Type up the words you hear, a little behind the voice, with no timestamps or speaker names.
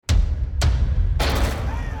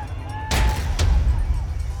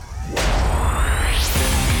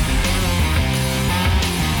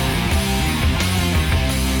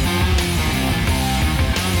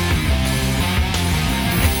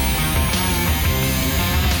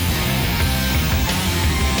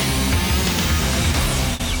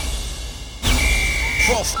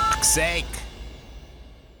fuck's sake.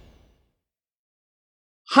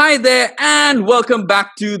 Hi there, and welcome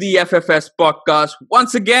back to the FFS podcast.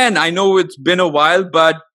 Once again, I know it's been a while,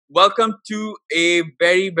 but welcome to a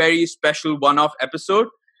very, very special one off episode.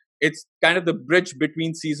 It's kind of the bridge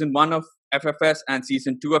between season one of FFS and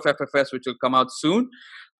season two of FFS, which will come out soon.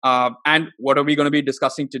 And what are we going to be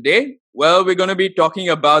discussing today? Well, we're going to be talking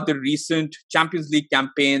about the recent Champions League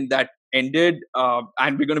campaign that ended,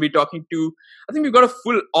 and we're going to be talking to, I think we've got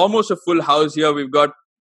almost a full house here. We've got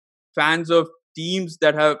fans of teams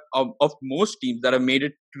that have, of most teams that have made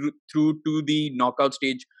it through to the knockout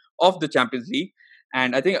stage of the Champions League.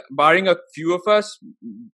 And I think, barring a few of us,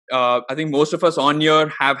 I think most of us on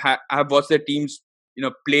here have watched their teams,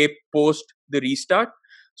 play post the restart.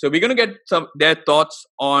 So we're going to get their thoughts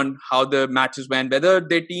on how the matches went, whether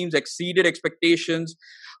their teams exceeded expectations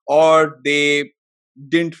or they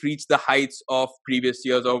didn't reach the heights of previous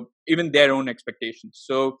years or even their own expectations.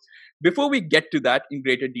 So before we get to that in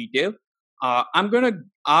greater detail, I'm going to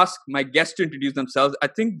ask my guests to introduce themselves. I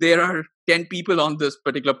think there are 10 people on this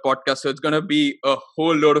particular podcast, so it's going to be a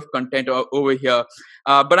whole load of content over here.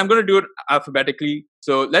 But I'm going to do it alphabetically.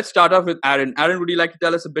 So let's start off with Aaron. Aaron, would you like to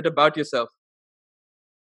tell us a bit about yourself?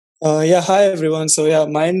 Hi everyone. So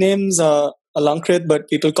my name's Alankrit, but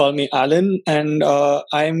people call me Alan, and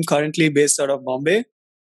I'm currently based out of Bombay.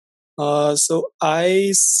 So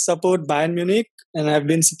I support Bayern Munich, and I've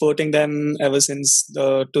been supporting them ever since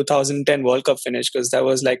the 2010 World Cup finish, because that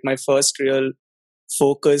was like my first real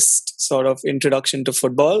focused sort of introduction to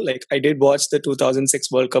football. Like I did watch the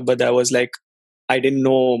 2006 World Cup, but that was like I didn't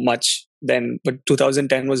know much then. But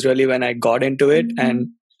 2010 was really when I got into it, and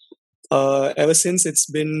ever since it's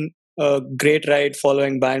been a great ride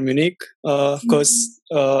following Bayern Munich. Of course,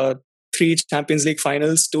 3 Champions League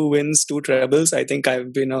finals, 2 wins, 2 trebles. I think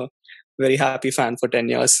I've been a very happy fan for 10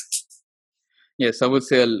 years. Yes, I would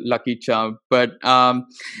say a lucky charm. But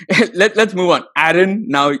let's move on. Aaron,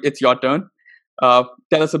 now it's your turn. Tell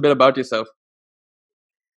us a bit about yourself.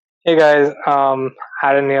 Hey guys,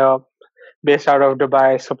 Aaron here, based out of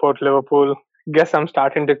Dubai, support Liverpool. Guess I'm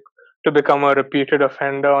starting to become a repeated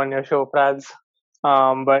offender on your show, Prads.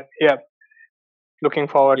 But yeah, looking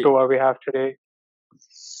forward to what we have today.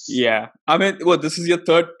 Yeah, I mean, this is your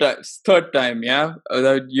third time, yeah,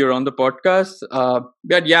 that you're on the podcast.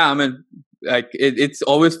 But yeah, I mean, like it's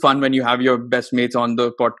always fun when you have your best mates on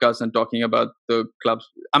the podcast and talking about the clubs.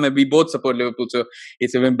 I mean, we both support Liverpool, so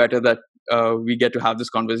it's even better that we get to have this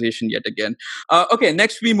conversation yet again. Okay,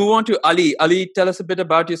 next we move on to Ali. Ali, tell us a bit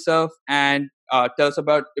about yourself and tell us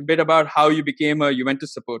a bit about how you became a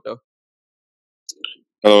Juventus supporter.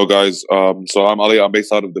 Hello, guys. So I'm Ali. I'm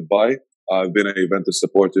based out of Dubai. I've been a Juventus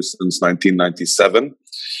supporter since 1997.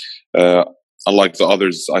 Unlike the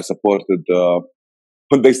others, I supported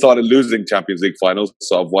when they started losing Champions League finals.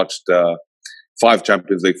 So I've watched 5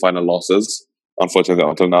 Champions League final losses, unfortunately,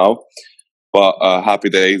 until now. But happy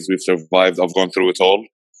days. We've survived. I've gone through it all,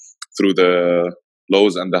 through the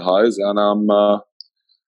lows and the highs, and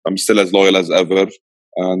I'm still as loyal as ever.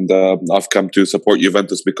 And I've come to support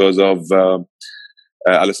Juventus because of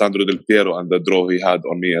Alessandro Del Piero and the draw he had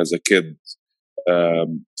on me as a kid.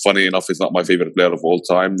 Funny enough, he's not my favorite player of all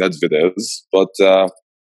time. Nedved is. But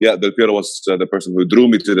Del Piero was the person who drew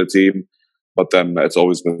me to the team. But then it's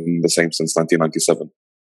always been the same since 1997.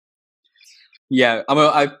 Yeah,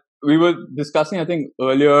 we were discussing, I think,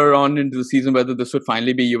 earlier on into the season whether this would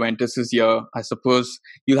finally be Juventus's year. I suppose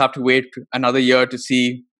you'll have to wait another year to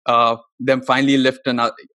see them finally lift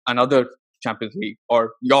another Champions League,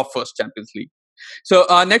 or your first Champions League. So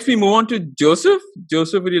next we move on to Joseph.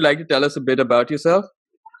 Joseph, would you like to tell us a bit about yourself?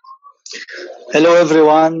 Hello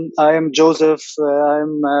everyone, I am Joseph.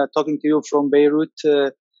 I'm talking to you from Beirut.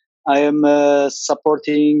 I am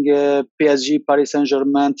supporting PSG Paris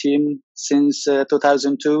Saint-Germain team since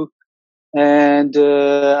 2002. And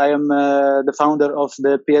I am the founder of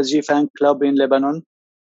the PSG fan club in Lebanon.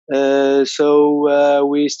 So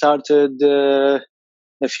we started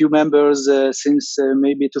a few members since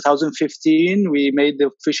maybe 2015. We made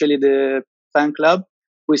officially the fan club.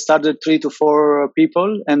 We started 3 to 4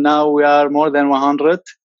 people, and now we are more than 100.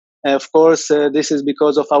 Of course, this is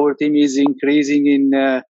because of our team is increasing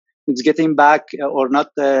in. It's getting back or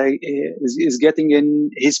not. Is getting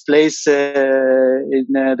in his place in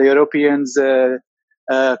the Europeans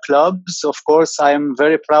clubs. Of course, I am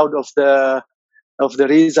very proud of the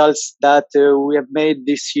results that we have made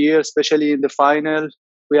this year, especially in the final.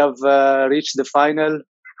 We have reached the final.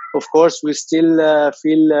 Of course, we still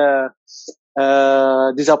feel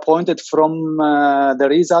disappointed from the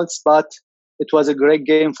results, but it was a great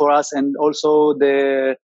game for us, and also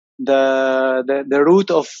the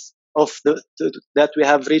route of that we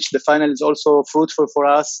have reached the final is also fruitful for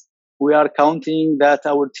us. We are counting that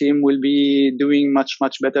our team will be doing much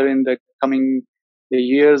better in the coming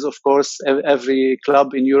years. Of course, every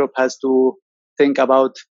club in Europe has to think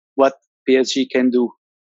about what PSG can do.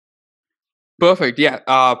 Perfect. Yeah.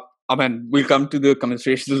 I mean, we'll come to the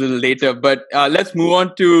conversations a little later, but let's move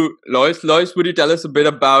on to Lois. Lois, would you tell us a bit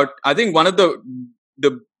about, I think, one of the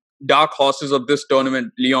dark horses of this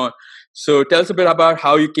tournament, Lyon. So tell us a bit about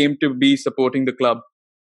how you came to be supporting the club.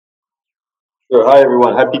 Sure. Hi,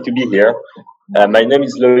 everyone. Happy to be here. My name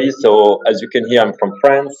is Loïs. So, as you can hear, I'm from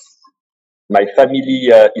France. My family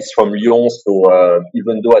is from Lyon. So,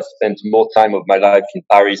 even though I spent more time of my life in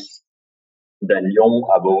Paris than Lyon,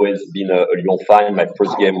 I've always been a Lyon fan. My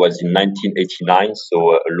first game was in 1989,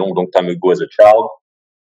 so a long time ago as a child.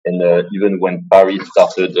 And even when Paris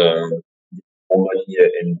started more money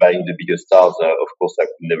and buying the bigger stars, of course, I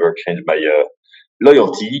could never change my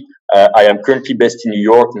loyalty. I am currently based in New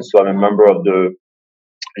York, and so I'm a member of the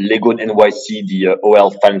Lego NYC, the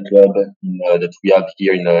OL fan club that we have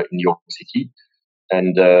here in New York City.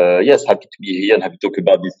 And yes, happy to be here and happy to talk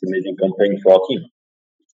about this amazing campaign for our team.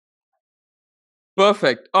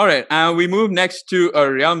 Perfect. All right. And we move next to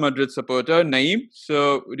a Real Madrid supporter, Naeem.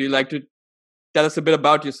 So would you like to tell us a bit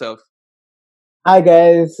about yourself? Hi,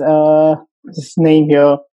 guys. This is Naeem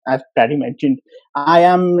here, as Patty mentioned. I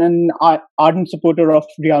am an ardent supporter of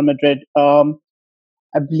Real Madrid.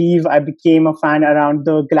 I believe I became a fan around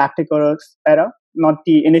the Galacticos era, not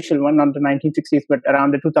the initial one, not the 1960s, but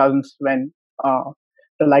around the 2000s when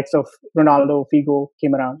the likes of Ronaldo, Figo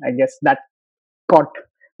came around. I guess that caught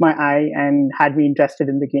my eye and had me interested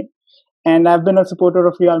in the game. And I've been a supporter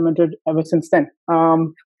of Real Madrid ever since then.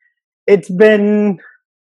 It's been,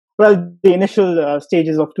 well, the initial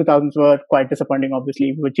stages of 2000s were quite disappointing,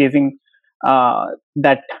 obviously. We were chasing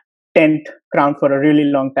that 10th crown for a really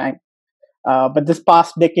long time. But this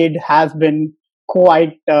past decade has been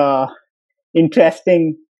quite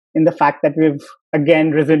interesting in the fact that we've again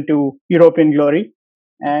risen to European glory.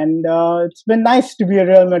 And it's been nice to be a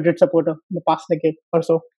Real Madrid supporter in the past decade or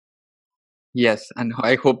so. Yes, and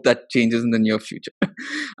I hope that changes in the near future.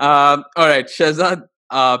 All right, Shehzad,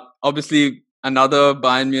 obviously another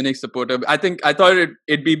Bayern Munich supporter. I thought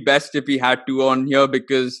it'd be best if we had two on here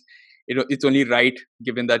because it's only right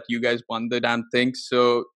given that you guys won the damn thing.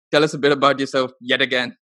 So tell us a bit about yourself yet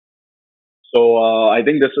again. So I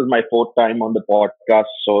think this is my fourth time on the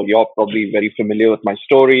podcast, so you're probably very familiar with my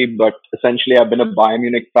story. But essentially, I've been a Bayern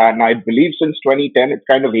Munich fan, I believe, since 2010. It's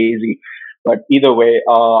kind of hazy. But either way,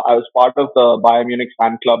 I was part of the Bayern Munich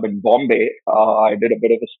fan club in Bombay. I did a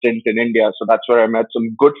bit of a stint in India, so that's where I met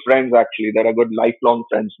some good friends, actually. That are good lifelong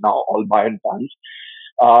friends now, all Bayern fans.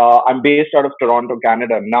 I'm based out of Toronto,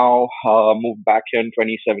 Canada now. Moved back here in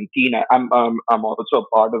 2017. I'm also a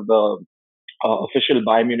part of the official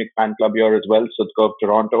Bayern Munich fan club here as well, Sudka of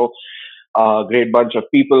Toronto. Great bunch of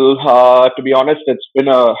people. To be honest, it's been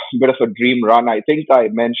a bit of a dream run. I think I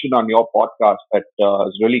mentioned on your podcast that I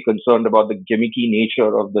was really concerned about the gimmicky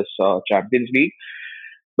nature of this Champions League.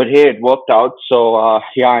 But hey, it worked out. So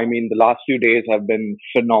yeah, I mean, the last few days have been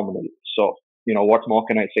phenomenal. So, what more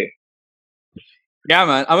can I say? Yeah,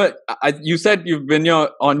 man. You said you've been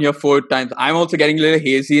on your 4 times. I'm also getting a little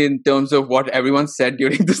hazy in terms of what everyone said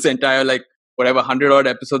during this entire, 100-odd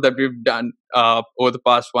episode that we've done over the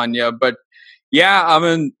past 1 year. But yeah, I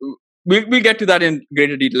mean, we'll get to that in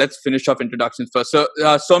greater detail. Let's finish off introductions first. So,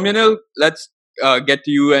 Somyanil, let's get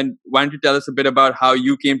to you. And why don't you tell us a bit about how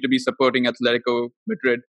you came to be supporting Atletico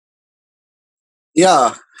Madrid?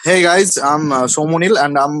 Yeah. Hey, guys. I'm Somunil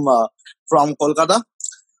and I'm from Kolkata.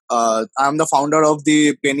 I'm the founder of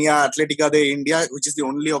the Peña Atletica de India, which is the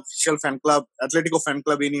only official fan club, Atletico fan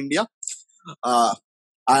club in India.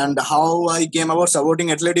 And how I came about supporting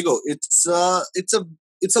Atletico, it's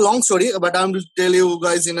a long story, but I'm going to tell you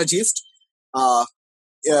guys in a gist.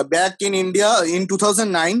 Back in India in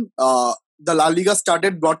 2009, the La Liga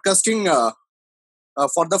started broadcasting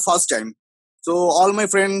for the first time. So all my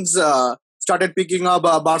friends started picking up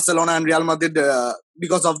Barcelona and Real Madrid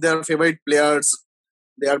because of their favorite players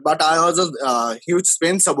there. But I was a huge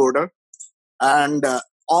Spain supporter, and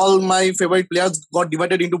all my favorite players got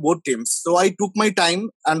divided into both teams. So I took my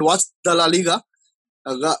time and watched the La Liga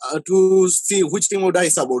to see which team would I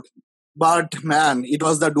support. But man, it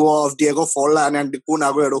was the duo of Diego Forlan and Kun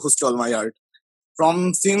Agüero who stole my heart.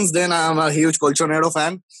 From since then, I am a huge Colchonero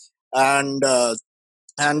fan, and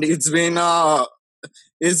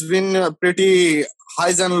it's been pretty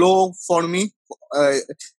highs and low for me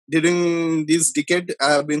during this decade.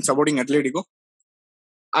 I have been supporting Atletico.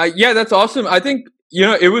 Yeah, that's awesome. I think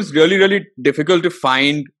it was really, really difficult to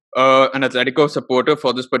find an Atletico supporter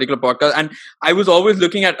for this particular podcast, and I was always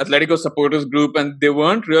looking at Atletico supporters group, and there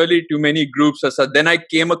weren't really too many groups as such. Then I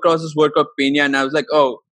came across this word called Peña, and I was like,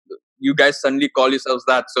 oh, you guys suddenly call yourselves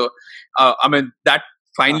that. So, that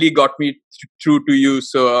finally got me through to you.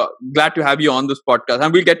 So glad to have you on this podcast,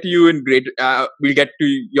 and we'll get to you in we'll get to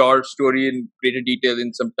your story in greater detail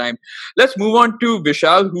in some time. Let's move on to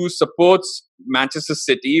Vishal, who supports Manchester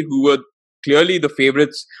City, who were clearly the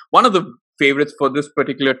favorites, one of the favorites for this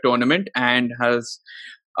particular tournament, and has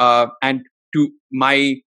and to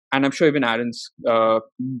my and I'm sure even Aaron's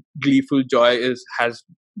gleeful joy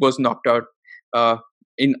was knocked out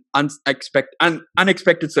in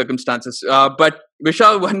unexpected circumstances. But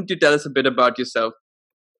Vishal, why don't you tell us a bit about yourself?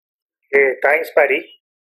 Hey, thanks, Paddy.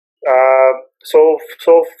 So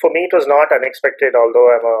for me, it was not unexpected.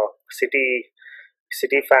 Although I'm a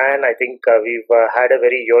City fan, I think we've had a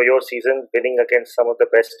very yo-yo season, winning against some of the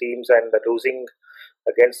best teams and losing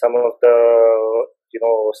against some of the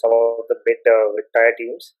mid-tier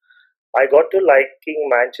teams. I got to liking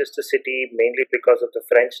Manchester City mainly because of the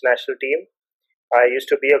French national team. I used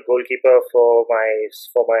to be a goalkeeper for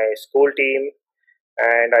my school team,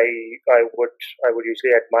 and I would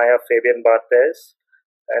usually admire Fabien Barthez,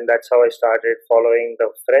 and that's how I started following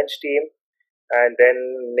the French team. And then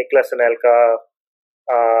Nicolas Anelka,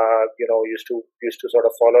 used to sort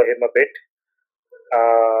of follow him a bit,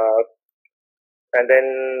 uh, and then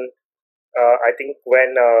I think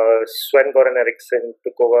when Sven Goran Eriksson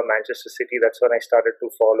took over Manchester City, that's when I started to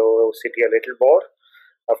follow City a little more.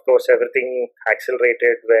 Of course, everything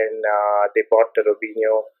accelerated when they bought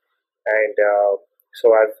Robinho, and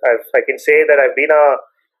so I can say that I've been a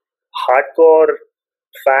hardcore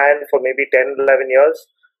fan for maybe 10, 11 years,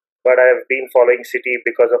 but I've been following City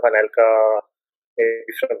because of Anelka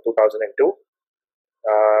maybe from 2002.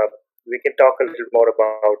 We can talk a little more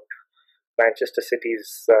about Manchester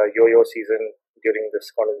City's yo-yo season during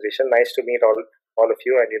this conversation. Nice to meet all of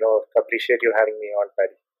you, and appreciate you having me on,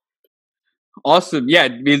 Paddy. Awesome. Yeah,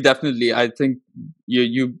 we'll definitely. I think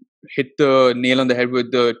you hit the nail on the head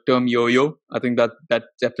with the term yo-yo. I think that's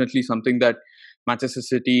definitely something that Manchester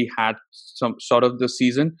City had some sort of this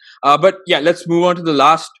season. But yeah, let's move on to the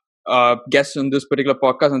last guest on this particular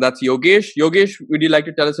podcast, and that's Yogesh. Yogesh, would you like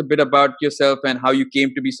to tell us a bit about yourself and how you came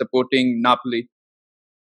to be supporting Napoli?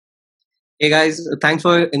 Hey guys, thanks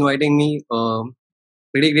for inviting me.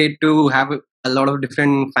 Pretty great to have a lot of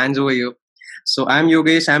different fans over here. So I'm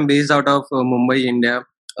Yogesh. I'm based out of Mumbai, India.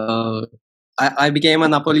 I became a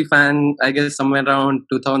Napoli fan, I guess, somewhere around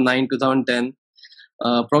 2009, 2010.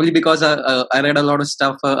 Probably because I read a lot of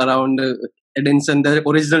stuff around Edinson, the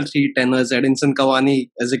original three tenors, Edinson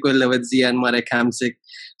Cavani, Ezequiel Lavezzi, and Marek Hamsik.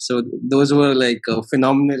 So those were like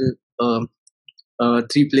phenomenal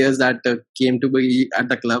three players that came to be at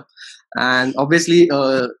the club. And obviously,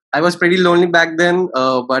 I was pretty lonely back then,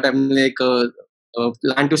 but I'm like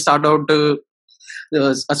planned to start out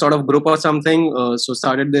a sort of group or something. So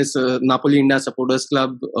started this Napoli India Supporters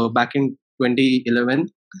Club back in 2011,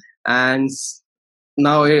 and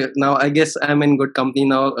now I guess I'm in good company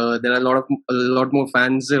now. There are a lot more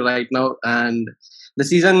fans right now, and the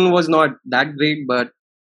season was not that great, but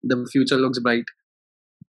the future looks bright.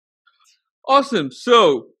 Awesome.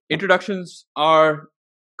 So introductions are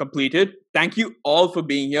completed. Thank you all for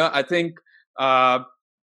being here. I think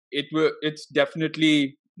it's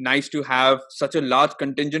definitely nice to have such a large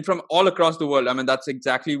contingent from all across the world. I mean, that's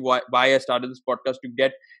exactly why I started this podcast, to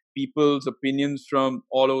get people's opinions from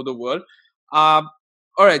all over the world.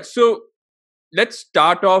 All right, so let's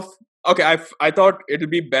start off. Okay, I thought it'll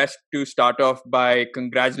be best to start off by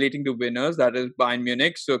congratulating the winners, that is Bayern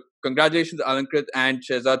Munich. So congratulations, Alankrit and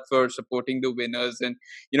Shehzad, for supporting the winners, and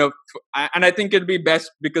and I think it'll be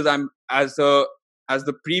best because I'm as the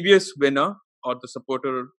previous winner, or the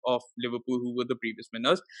supporter of Liverpool who were the previous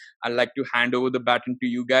winners. I'd like to hand over the baton to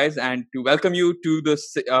you guys and to welcome you to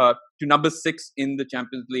to number 6 in the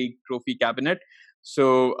Champions League trophy cabinet.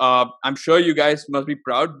 So I'm sure you guys must be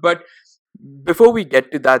proud, but before we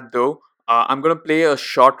get to that, though, I'm going to play a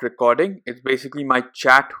short recording. It's basically my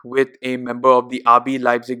chat with a member of the RB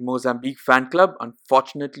Leipzig Mozambique fan club.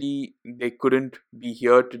 Unfortunately, they couldn't be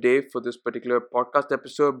here today for this particular podcast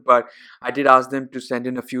episode, but I did ask them to send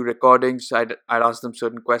in a few recordings. I'd asked them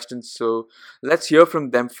certain questions. So let's hear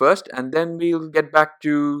from them first, and then we'll get back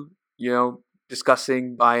to,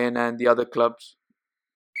 discussing Bayern and the other clubs.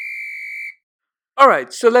 All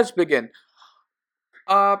right, so let's begin.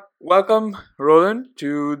 Welcome, Roland,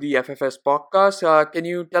 to the FFS podcast. Can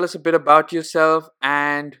you tell us a bit about yourself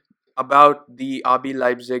and about the RB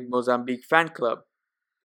Leipzig Mozambique fan club?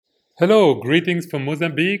 Hello, greetings from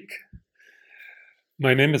Mozambique.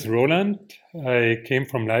 My name is Roland. I came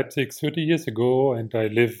from Leipzig 30 years ago and I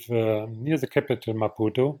live near the capital,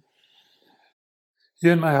 Maputo.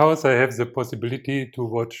 Here in my house, I have the possibility to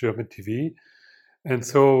watch German TV. And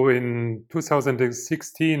so in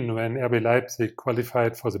 2016, when RB Leipzig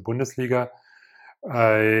qualified for the Bundesliga,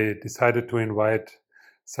 I decided to invite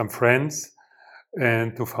some friends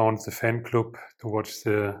and to found the fan club to watch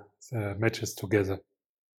the matches together.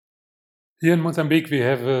 Here in Mozambique, we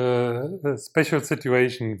have a special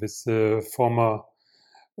situation with former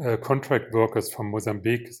contract workers from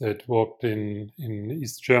Mozambique that worked in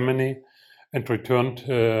East Germany and returned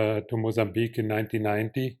to Mozambique in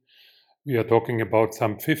 1990. We are talking about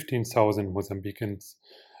some 15,000 Mozambicans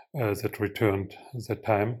that returned at that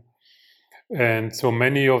time. And so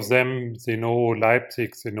many of them, they know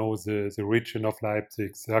Leipzig, they know the region of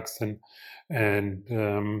Leipzig, Sachsen, and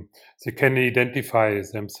they can identify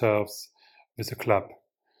themselves with the club.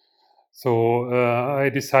 So I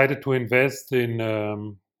decided to invest in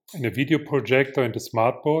a video projector and a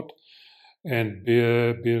smartboard and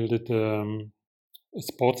build a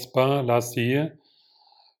sports bar last year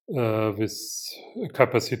with a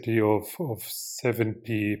capacity of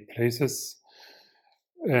 70 places.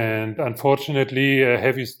 And unfortunately, a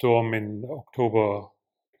heavy storm in October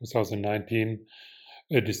 2019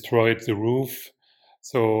 destroyed the roof.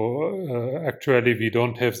 So actually, we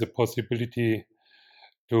don't have the possibility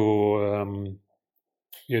to,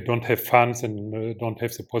 we don't have funds and don't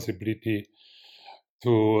have the possibility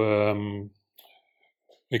to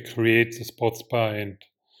recreate the sports bar and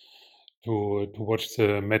to watch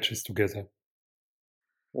the matches together.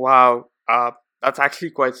 Wow, that's actually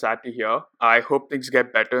quite sad to hear. I hope things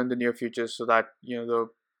get better in the near future so that the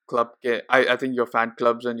club I think your fan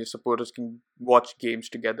clubs and your supporters can watch games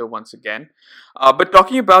together once again. But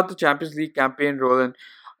talking about the Champions League campaign, Roland,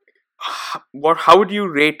 how would you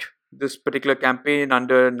rate this particular campaign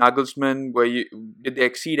under Nagelsmann? Did they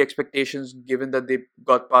exceed expectations given that they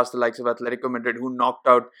got past the likes of Atletico Madrid, who knocked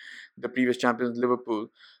out the previous champions Liverpool?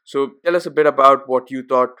 So tell us a bit about what you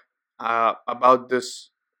thought about this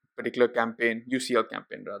particular campaign, UCL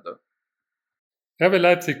campaign rather. RB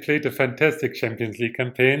Leipzig played a fantastic Champions League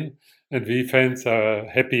campaign, and we fans are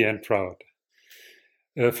happy and proud.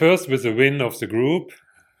 First, with the win of the group,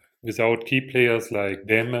 without key players like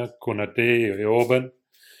Demme, Konate, or Orban,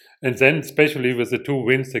 and then especially with the 2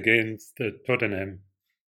 wins against Tottenham.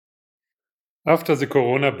 After the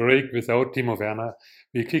Corona break without Timo Werner,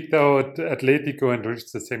 we kicked out Atletico and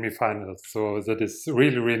reached the semi-finals. So that is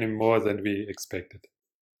really, really more than we expected.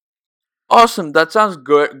 Awesome. That sounds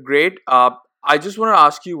great. I just want to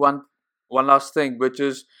ask you one last thing, which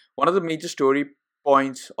is one of the major story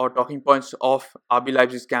points or talking points of RB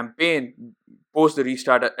Leipzig's campaign, post the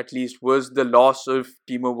restart at least, was the loss of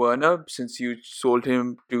Timo Werner since you sold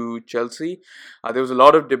him to Chelsea. There was a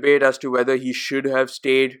lot of debate as to whether he should have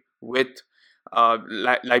stayed with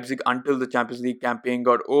Leipzig until the Champions League campaign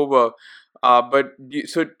got over.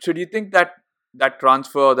 So do you think that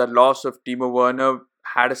transfer, that loss of Timo Werner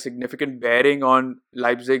had a significant bearing on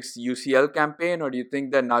Leipzig's UCL campaign, or do you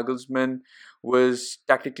think that Nagelsmann was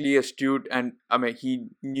tactically astute and he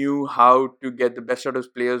knew how to get the best out of his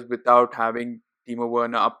players without having Timo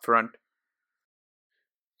Werner up front?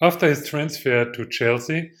 After his transfer to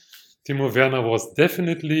Chelsea, Timo Werner was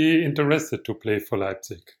definitely interested to play for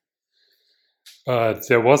Leipzig. But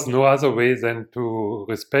there was no other way than to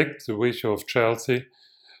respect the wish of Chelsea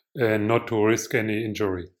and not to risk any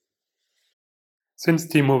injury. Since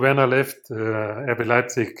Timo Werner left, RB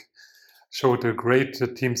Leipzig showed a great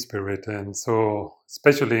team spirit, and so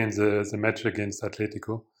especially in the match against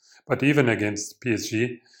Atletico, but even against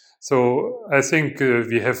PSG. So I think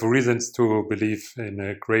we have reasons to believe in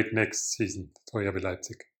a great next season for RB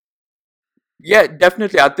Leipzig. Yeah,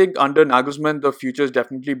 definitely. I think under Nagelsmann, the future is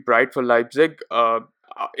definitely bright for Leipzig.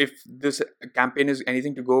 If this campaign is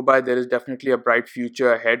anything to go by, there is definitely a bright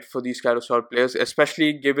future ahead for these kind of sort of players,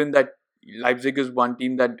 especially given that Leipzig is one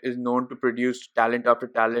team that is known to produce talent after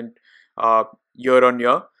talent year on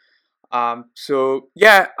year. So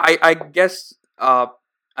yeah, I guess I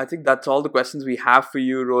think that's all the questions we have for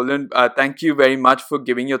you, Roland. Thank you very much for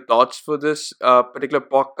giving your thoughts for this particular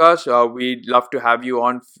podcast. We'd love to have you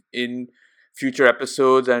on in future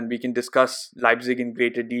episodes and we can discuss Leipzig in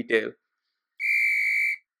greater detail.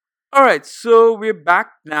 All right, so we're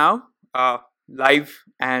back now, live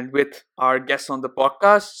and with our guests on the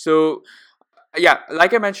podcast. So yeah,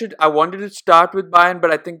 like I mentioned, I wanted to start with Bayern, but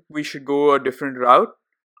I think we should go a different route.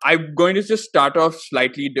 I'm going to just start off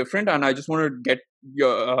slightly different, and I just want to get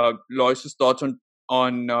your Lois's thoughts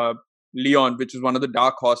on Lyon, which is one of the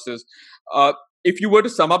dark horses. if you were to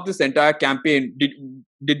sum up this entire campaign,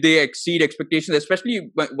 did they exceed expectations,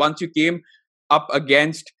 especially once you came up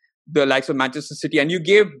against the likes of Manchester City, and you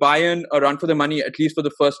gave Bayern a run for the money, at least for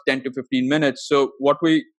the first 10 to 15 minutes. So what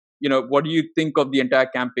do you think of the entire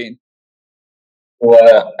campaign?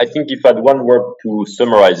 Well, I think if I had one word to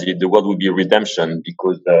summarize it, the word would be redemption,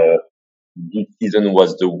 because this season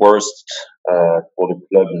was the worst for the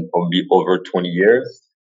club in probably over 20 years.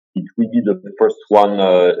 It will be the first one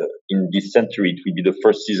in this century. It will be the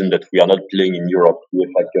first season that we are not playing in Europe,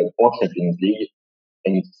 UEFA Cup or Champions League.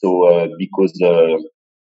 And so, because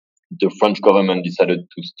the French government decided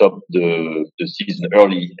to stop the season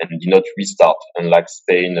early and did not restart, unlike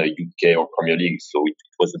Spain, UK, or Premier League. So it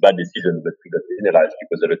was a bad decision, but we got penalized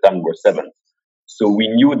because at the time we were seventh. So we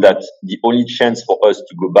knew that the only chance for us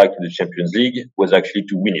to go back to the Champions League was actually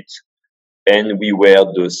to win it. And we were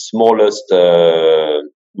the smallest,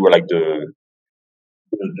 we were like the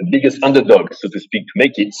biggest underdog, so to speak, to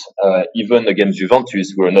make it. Even against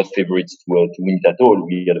Juventus, we were not favorites to win it at all.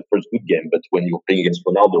 We had a first good game, but when you're playing against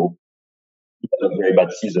Ronaldo, he had a very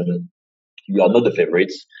bad season. You are not the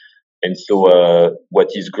favorites. And so, what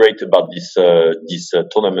is great about this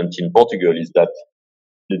tournament in Portugal is that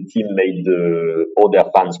the team made all their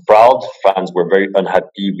fans proud. Fans were very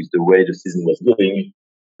unhappy with the way the season was going,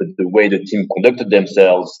 but the way the team conducted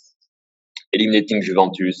themselves, eliminating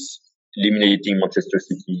Juventus, eliminating Manchester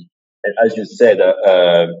City, and as you said,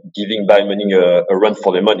 giving Bayern Munich a run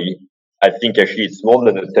for their money. I think actually it's more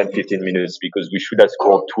than 10-15 minutes, because we should have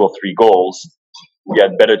scored 2 or 3 goals. We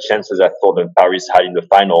had better chances, I thought, than Paris had in the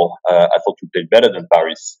final. I thought we played better than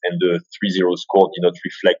Paris, and the 3-0 score did not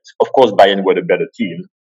reflect. Of course, Bayern were the better team,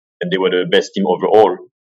 and they were the best team overall.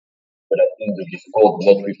 But I think the score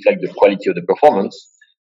did not reflect the quality of the performance.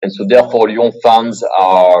 And so, therefore, Lyon fans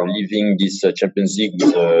are leaving this Champions League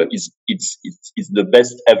with it's the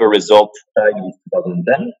best ever result tied with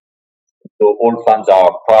 2010. So all fans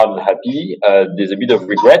are proud and happy. There's a bit of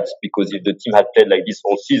regret, because if the team had played like this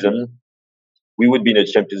all season, we would be in the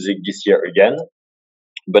Champions League this year again.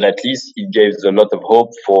 But at least it gives a lot of hope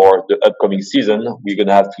for the upcoming season. We're going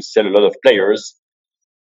to have to sell a lot of players.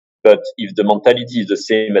 But if the mentality is the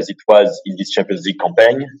same as it was in this Champions League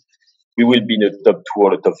campaign, we will be in the top 2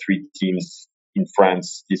 or the top 3 teams in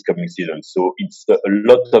France this coming season. So it's a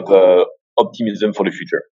lot of optimism for the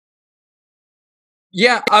future.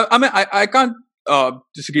 Yeah, I mean, I can't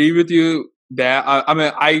disagree with you there.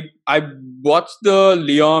 I watched the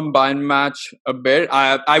Lyon Bayern match a bit.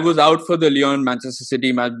 I was out for the Lyon Manchester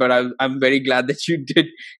City match, but I'm very glad that you did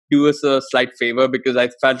do us a slight favor, because I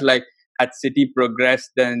felt like had City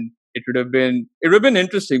progressed, then it would have been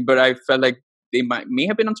interesting. But I felt like they may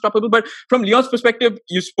have been unstoppable. But from Lyon's perspective,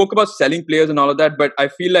 you spoke about selling players and all of that, but I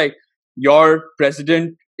feel like your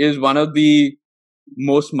president is one of the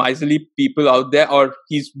most miserly people out there, or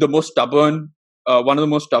he's the most stubborn, one of the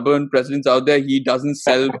most stubborn presidents out there. He doesn't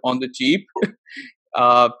sell on the cheap.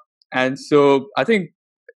 And so I think,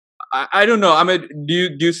 I don't know. I mean,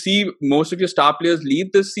 do you see most of your star players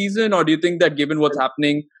leave this season, or do you think that given what's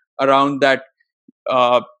happening around that,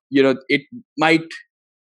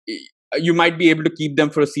 you might be able to keep them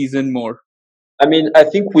for a season more? I mean, I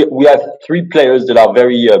think we have 3 players that are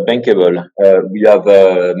very bankable. We have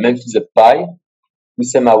Memphis Depay,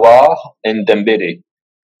 Houssem Aouar, and Dembele.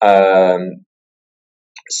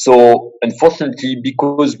 So unfortunately,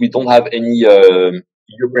 because we don't have any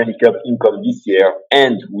European Cup income this year,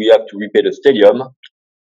 and we have to repay the stadium,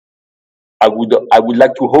 I would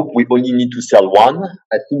like to hope we only need to sell 1.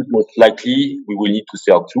 I think most likely we will need to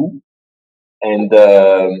sell 2. And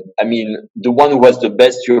I mean, the one who was the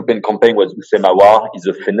best European campaign was Houssem Aouar. He's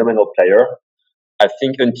a phenomenal player. I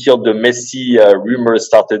think until the Messi rumors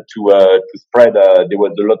started to spread, there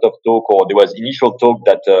was a lot of talk, or there was initial talk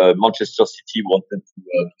that Manchester City wanted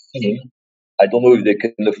to see him. I don't know if they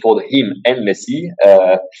can afford him and Messi,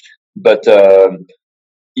 but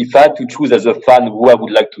if I had to choose as a fan who I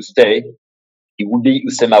would like to stay, it would be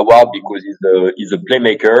Houssem Aouar, because he's a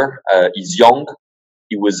playmaker. He's young.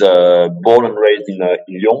 He was born and raised in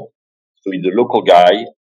Lyon, so he's a local guy.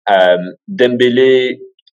 Dembele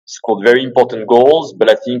scored very important goals, but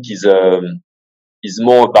I think he's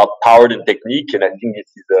more about power than technique, and I think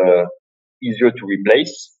this is easier to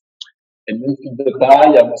replace. And Memphis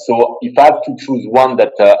Depay, so if I have to choose one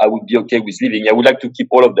that I would be okay with leaving, I would like to keep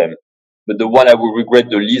all of them, but the one I would regret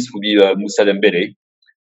the least would be Moussa Dembele.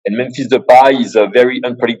 And Memphis Depay is a very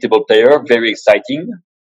unpredictable player, very exciting.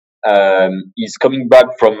 He's coming back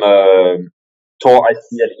from torn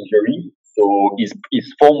ACL injury, so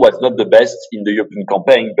his form was not the best in the European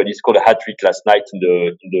campaign, but he scored a hat-trick last night in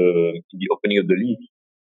the opening of the league.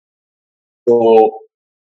 So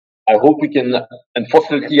I hope we can.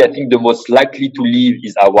 Unfortunately, I think the most likely to leave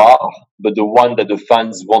is Awar, but the one that the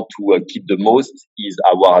fans want to keep the most is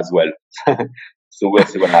Awar as well. So we'll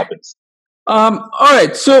see what happens. All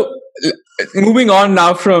right. So moving on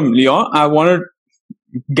now from Lyon, I want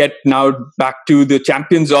to get now back to the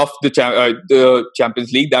champions of the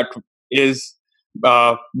Champions League. That is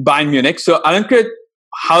Bayern Munich. So Alankrit,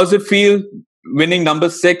 how's it feel winning number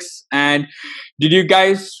 6? And did you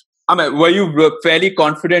guys? I mean, were you fairly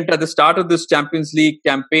confident at the start of this Champions League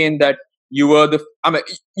campaign that you were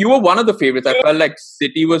you were one of the favorites? I felt like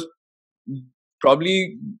City was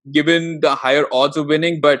probably given the higher odds of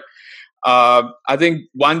winning, but I think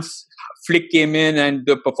once Flick came in and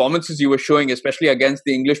the performances you were showing, especially against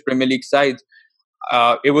the English Premier League sides,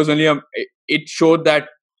 it was only it showed that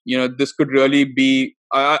this could really be,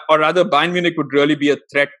 or rather, Bayern Munich would really be a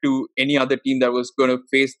threat to any other team that was going to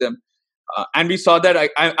face them. And we saw that.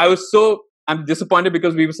 I'm disappointed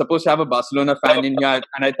because we were supposed to have a Barcelona fan in here,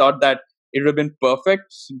 and I thought that it would have been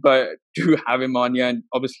perfect, but to have him on here and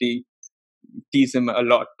obviously tease him a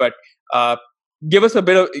lot. But tell us a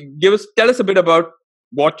bit about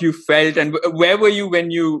what you felt and where were you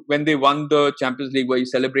when they won the Champions League? Were you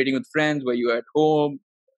celebrating with friends? Were you at home?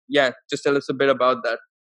 Yeah, just tell us a bit about that.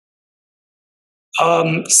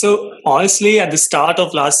 So honestly, at the start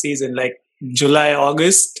of last season, like July,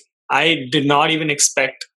 August, I did not even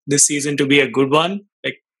expect this season to be a good one,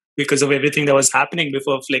 like because of everything that was happening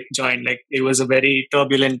before Flick joined. Like it was a very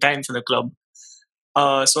turbulent time for the club.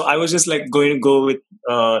 So I was just like going to go with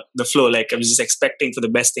the flow. Like I was just expecting for the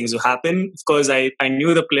best things to happen. Of course, I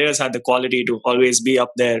knew the players had the quality to always be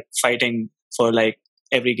up there fighting for like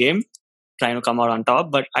every game, trying to come out on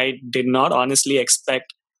top. But I did not honestly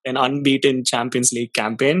expect an unbeaten Champions League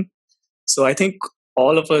campaign. So I think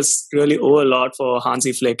all of us really owe a lot for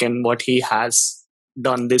Hansi Flick and what he has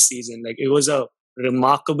done this season. Like it was a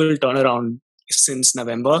remarkable turnaround since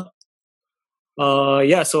November.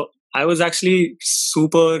 So I was actually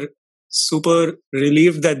super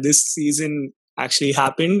relieved that this season actually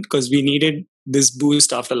happened because we needed this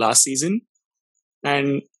boost after last season.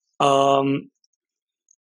 And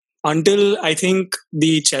until I think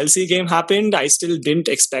the Chelsea game happened, I still didn't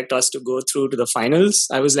expect us to go through to the finals.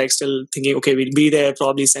 I was like still thinking, okay, we'll be there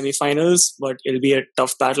probably semi-finals, but it'll be a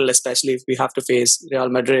tough battle, especially if we have to face Real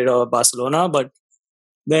Madrid or Barcelona. But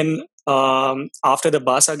then after the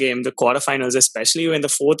Barca game, the quarterfinals, especially when the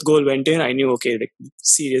fourth goal went in, I knew, okay, like,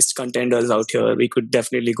 serious contenders out here. We could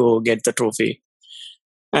definitely go get the trophy.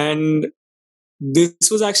 And this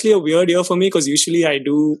was actually a weird year for me because usually I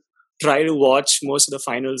do try to watch most of the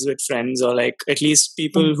finals with friends or like at least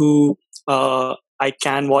people who I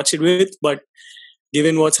can watch it with. But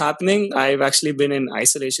given what's happening, I've actually been in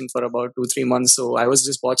isolation for about 2-3 months. So I was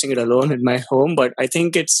just watching it alone in my home. But I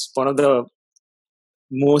think it's one of the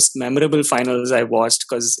most memorable finals I watched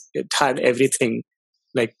because it had everything,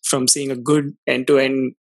 like from seeing a good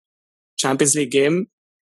end-to-end Champions League game,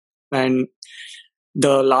 and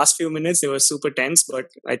the last few minutes they were super tense. But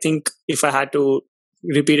I think if I had to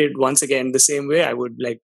repeat it once again the same way, I wouldn't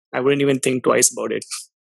even think twice about it.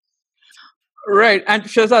 Right. And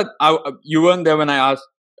Shahzad, you weren't there when I asked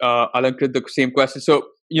Alankrit the same question. So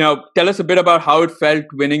tell us a bit about how it felt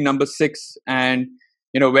winning number 6 and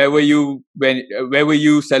where were you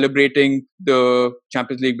celebrating the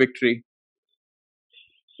Champions League victory?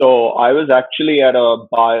 So I was actually at a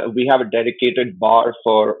bar. We have a dedicated bar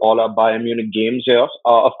for all our Bayern Munich games here.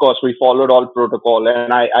 Of course, we followed all protocol,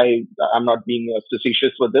 and I'm not being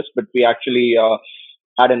facetious with this, but we actually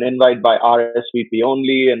had an invite by RSVP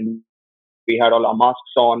only, and we had all our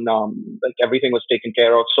masks on. Like everything was taken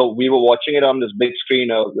care of. So we were watching it on this big screen,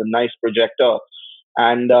 a nice projector.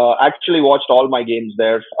 And actually watched all my games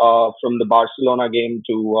there, from the Barcelona game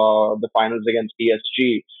to the finals against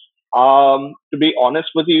PSG. To be honest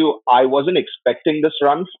with you, I wasn't expecting this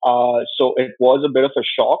run, so it was a bit of a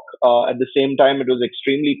shock. At the same time, it was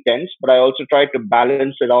extremely tense, but I also tried to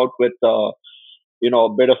balance it out with a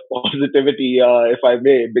bit of positivity, if I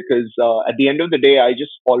may, because at the end of the day, I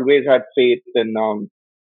just always had faith in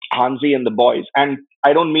Hansi and the boys. And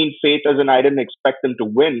I don't mean faith as in I didn't expect them to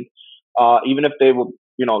win. Even if they were,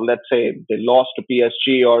 let's say they lost to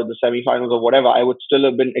PSG or the semifinals or whatever, I would still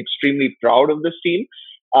have been extremely proud of this team.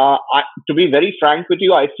 To be very frank with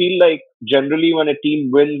you, I feel like generally when a team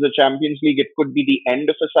wins the Champions League, it could be the end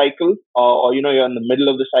of a cycle, or you're in the middle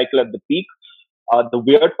of the cycle at the peak. The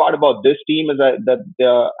weird part about this team is that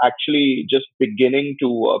they're actually just beginning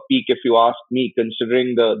to peak, if you ask me,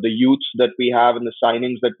 considering the youths that we have and the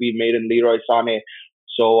signings that we made in Leroy Sané.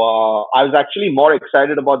 So I was actually more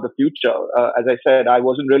excited about the future. As I said, I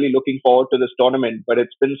wasn't really looking forward to this tournament, but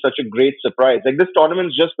it's been such a great surprise. Like this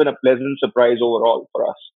tournament's just been a pleasant surprise overall for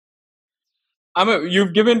us.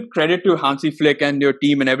 You've given credit to Hansi Flick and your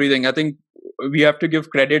team and everything. I think we have to give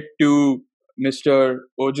credit to Mr.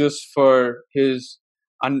 Ojas for his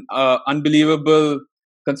unbelievable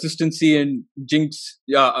consistency and jinx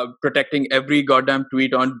protecting every goddamn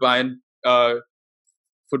tweet on Bayern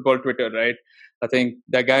football Twitter, right? I think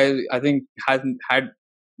that guy,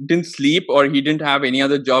 didn't sleep, or he didn't have any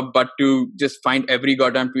other job but to just find every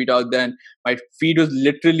goddamn tweet out there. And my feed was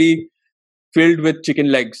literally filled with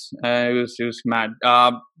chicken legs. It was mad.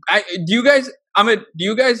 Do you guys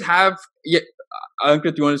have? Yeah,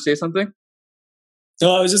 Ankit, you want to say something?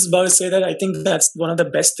 No, I was just about to say that I think that's one of the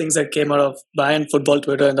best things that came out of Bayern football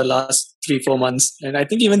Twitter in the last 3-4 months, and I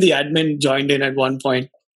think even the admin joined in at one point.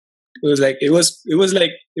 It was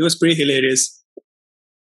pretty hilarious.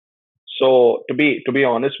 So to be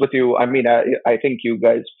honest with you, I mean, I think you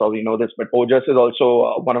guys probably know this, but Ojas is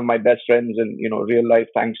also one of my best friends in real life,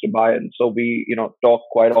 thanks to Bayern. So we talk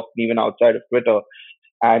quite often, even outside of Twitter.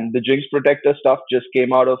 And the Jinx Protector stuff just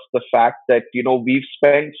came out of the fact that we've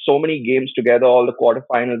spent so many games together, all the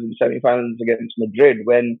quarterfinals and semifinals against Madrid,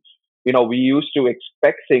 when we used to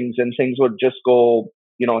expect things and things would just go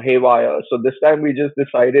haywire. So this time we just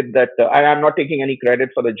decided that, and I'm not taking any credit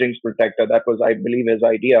for the Jinx Protector. That was, I believe, his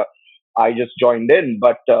idea. I just joined in,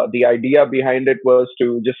 but the idea behind it was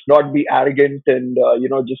to just not be arrogant and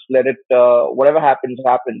just let it whatever happens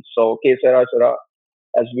happens. So que sera sera,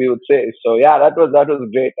 as we would say. So yeah, that was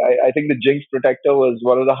great. I think the Jinx Protector was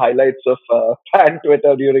one of the highlights of fan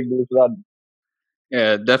Twitter during this run.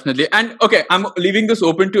 Yeah, definitely. And okay, I'm leaving this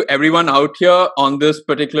open to everyone out here on this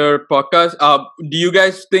particular podcast. Do you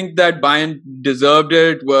guys think that Bayern deserved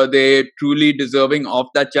it? Were they truly deserving of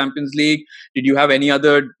that Champions League? Did you have any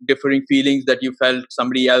other differing feelings that you felt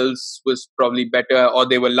somebody else was probably better, or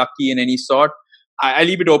they were lucky in any sort? I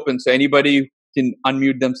leave it open so anybody can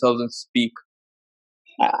unmute themselves and speak.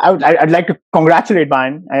 I'd like to congratulate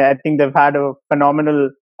Bayern. I think they've had a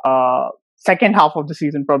phenomenal second half of the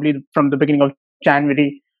season, probably from the beginning of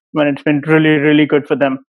January, when it's been really, really good for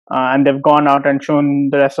them. And they've gone out and shown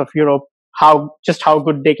the rest of Europe how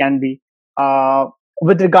good they can be.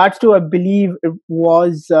 With regards to, I believe it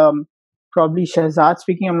was probably Shahzad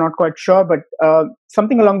speaking, I'm not quite sure, but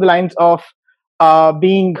something along the lines of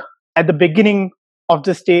being at the beginning of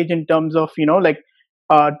the stage in terms of,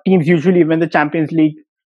 teams usually win the Champions League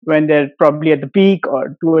when they're probably at the peak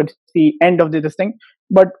or towards the end of this thing.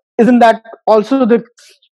 But isn't that also the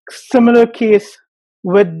similar case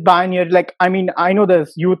with Bayern? Like, I mean, I know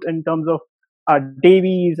there's youth in terms of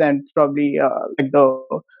Davies and probably the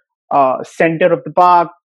center of the park,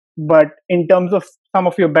 but in terms of some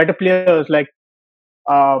of your better players like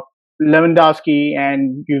Lewandowski,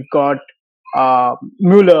 and you've got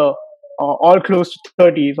Müller, all close to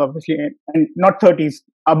 30s, obviously, and not 30s,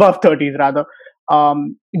 above 30s rather.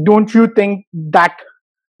 Don't you think that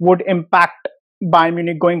would impact Bayern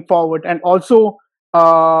Munich going forward? And also,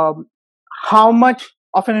 how much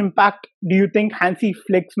of an impact do you think Hansi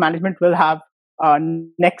Flick's management will have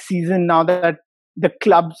next season, now that the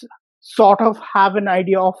clubs sort of have an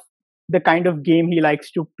idea of the kind of game he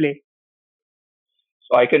likes to play?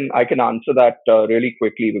 So I can answer that really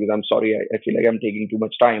quickly, because I'm sorry, I feel like I'm taking too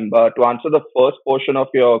much time. But to answer the first portion of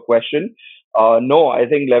your question, no, I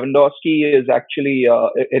think Lewandowski is actually,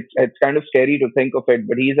 it's kind of scary to think of it,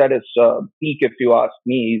 but he's at his peak, if you ask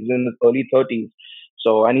me. He's in his early 30s.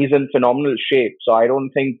 So, and he's in phenomenal shape. So I don't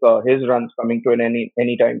think his run's coming to an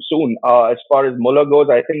anytime soon. As far as Muller goes,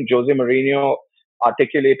 I think Jose Mourinho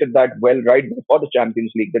articulated that well right before the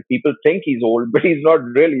Champions League, that people think he's old, but he's not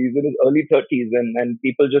really. He's in his early 30s, and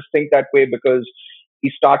people just think that way because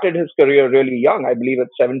he started his career really young. I believe at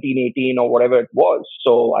 17, 18 or whatever it was.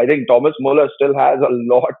 So I think Thomas Muller still has a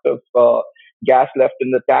lot of gas left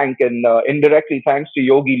in the tank, and indirectly thanks to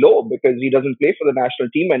Yogi Low, because he doesn't play for the national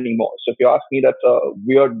team anymore. So if you ask me, that's a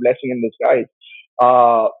weird blessing in disguise.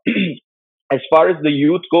 As far as the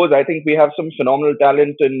youth goes, I think we have some phenomenal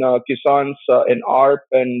talent in Cuisance, in ARP,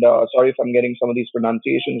 and sorry if I'm getting some of these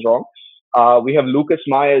pronunciations wrong. We have Lucas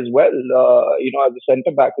Meyer as well, as a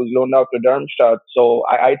centre back who's loaned out to Darmstadt. So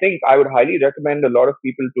I think I would highly recommend a lot of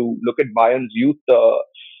people to look at Bayern's youth levels.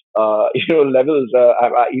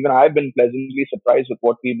 Even I've been pleasantly surprised with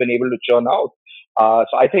what we've been able to churn out.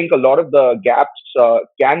 So I think a lot of the gaps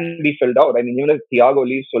can be filled out. I mean, even if Thiago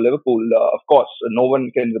leaves for Liverpool, of course, no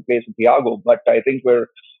one can replace Thiago. But I think we're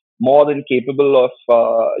more than capable of,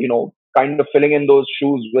 kind of filling in those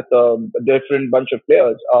shoes with a different bunch of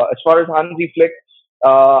players. As far as Hansi Flick,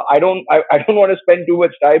 I don't want to spend too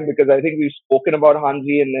much time because I think we've spoken about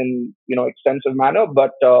Hansi in extensive manner.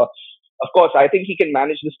 But of course, I think he can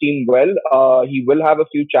manage this team well. He will have a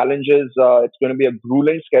few challenges. It's going to be a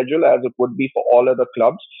grueling schedule as it would be for all other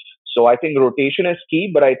clubs. So I think rotation is key.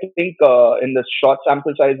 But I think in the short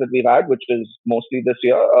sample size that we've had, which is mostly this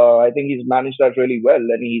year, I think he's managed that really well,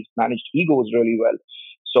 and he's managed egos really well.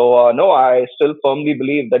 So no, I still firmly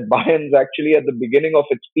believe that Bayern's actually at the beginning of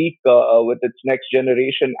its peak with its next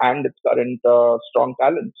generation and its current strong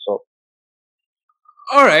talent. So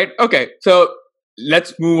all right, okay. So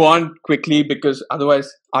let's move on quickly because otherwise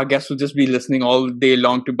our guests will just be listening all day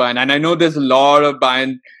long to Bayern. And I know there's a lot of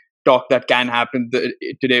Bayern talk that can happen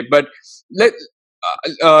today, but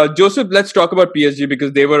Joseph, let's talk about PSG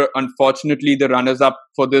because they were unfortunately the runners-up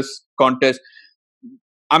for this contest.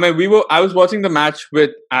 I mean, I was watching the match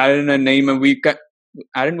with Aaron and Naeem, and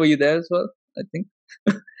Aaron, were you there as well? I think.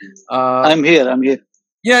 I'm here.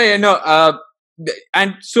 Yeah, no.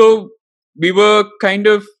 And so we were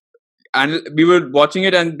and we were watching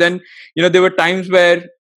it, and then there were times where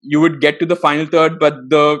you would get to the final third, but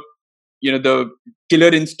the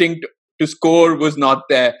killer instinct to score was not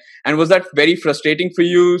there. And was that very frustrating for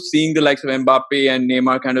you, seeing the likes of Mbappe and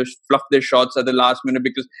Neymar kind of fluff their shots at the last minute?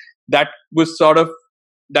 Because that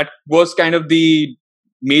was kind of the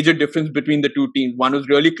major difference between the two teams. One was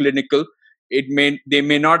really clinical.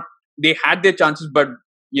 They had their chances, but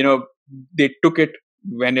they took it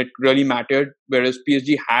when it really mattered. Whereas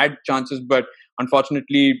PSG had chances, but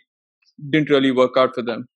unfortunately didn't really work out for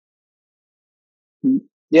them.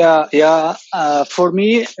 Yeah. For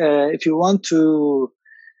me, if you want to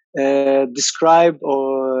describe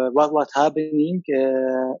or what happening,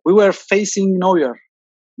 we were facing Neuer.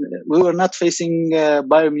 We were not facing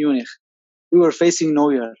Bayern Munich. We were facing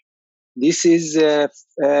Neuer. This is a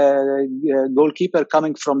goalkeeper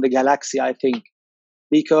coming from the Galaxy, I think,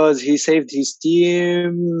 because he saved his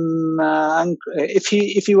team.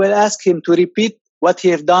 If you will ask him to repeat what he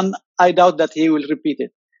have done, I doubt that he will repeat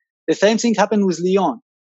it. The same thing happened with Lyon.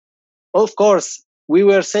 Of course, we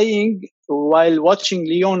were saying while watching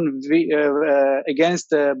Lyon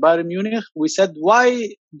against Bayern Munich, we said,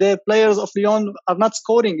 why the players of Lyon are not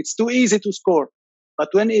scoring? It's too easy to score. But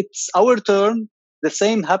when it's our turn, the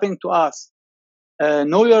same happened to us.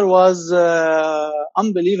 Neuer was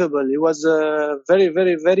unbelievable. He was very,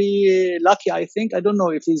 very, very lucky, I think. I don't know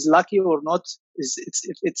if he's lucky or not.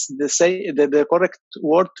 It's the correct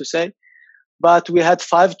word to say. But we had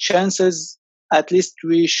 5 chances. At least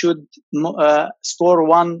we should score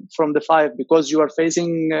 1 from the 5 because you are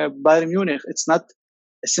facing Bayern Munich. It's not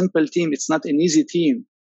a simple team. It's not an easy team.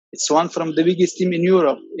 It's one from the biggest team in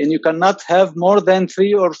Europe. And you cannot have more than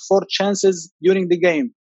 3 or 4 chances during the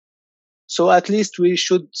game. So at least we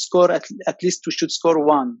should score. At least we should score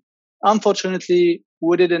 1. Unfortunately,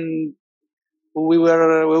 we didn't. We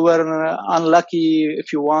were unlucky,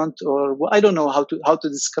 if you want, or I don't know how to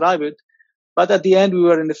describe it. But at the end, we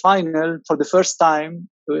were in the final for the first time.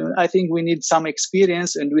 I think we need some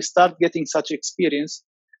experience, and we start getting such experience.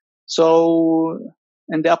 So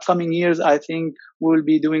in the upcoming years, I think we'll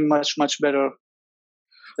be doing much, much better.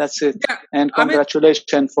 That's it. Yeah, and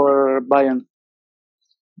congratulations for Bayern.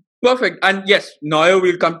 Perfect. And yes, Neuer,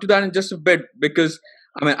 we'll come to that in just a bit because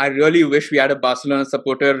I really wish we had a Barcelona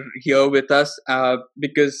supporter here with us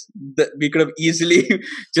because we could have easily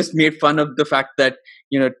just made fun of the fact that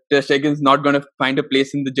Ter Stegen's not going to find a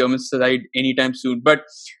place in the German side anytime soon. But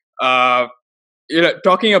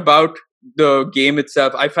talking about the game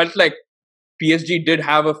itself, I felt like PSG did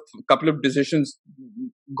have a couple of decisions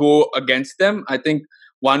go against them. I think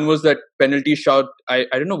one was that penalty shot. I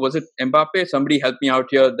don't know, was it Mbappe? Somebody help me out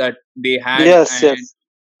here that they had. Yes. Then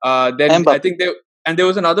Mbappe. I think there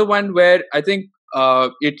was another one where I think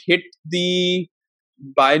it hit the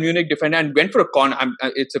Bayern Munich defender and went for a corner.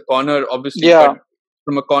 It's a corner, obviously. Yeah. But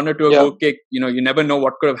from a corner to a goal kick, you never know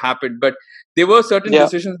what could have happened. But there were certain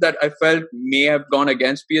decisions that I felt may have gone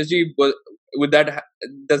against PSG.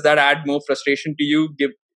 Does that add more frustration to you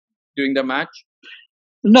during the match?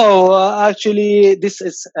 No, actually, this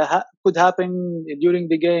could happen during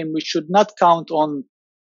the game. We should not count on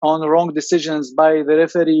wrong decisions by the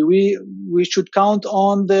referee. We should count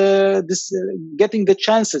on getting the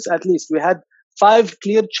chances. At least we had 5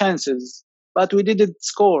 clear chances, but we didn't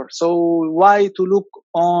score. So why to look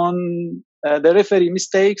on the referee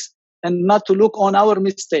mistakes and not to look on our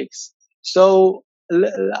mistakes? So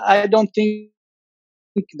I don't think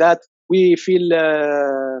that we feel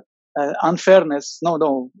unfairness.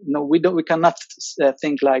 No, we don't. We cannot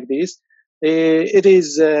think like this. It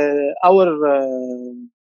is our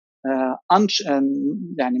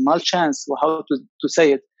malchance, how to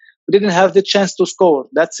say it. We didn't have the chance to score.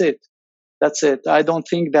 That's it. I don't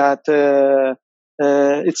think that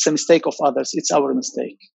it's a mistake of others. It's our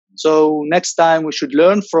mistake. So next time we should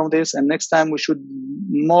learn from this, and next time we should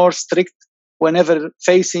more strict whenever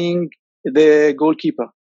facing the goalkeeper.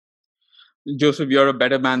 Joseph, you're a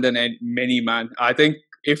better man than many, man. I think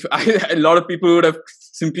if a lot of people would have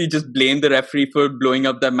simply just blamed the referee for blowing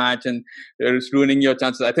up the match and ruining your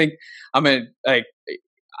chances.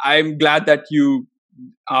 I'm glad that you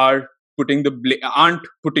aren't putting the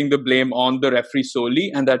blame on the referee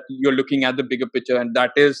solely, and that you're looking at the bigger picture, and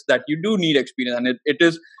that is that you do need experience, and it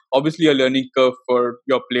is obviously a learning curve for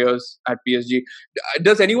your players at PSG.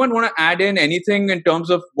 Does anyone want to add in anything in terms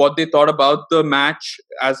of what they thought about the match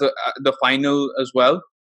as the final as well?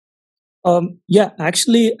 Yeah,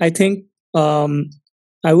 actually, I think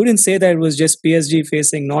I wouldn't say that it was just PSG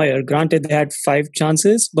facing Neuer. Granted, they had 5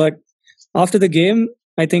 chances, but after the game,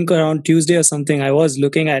 I think around Tuesday or something, I was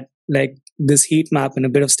looking at like this heat map and a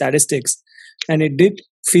bit of statistics, and it did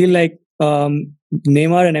feel like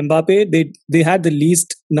Neymar and Mbappe, they had the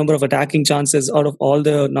least number of attacking chances out of all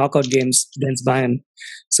the knockout games against Bayern.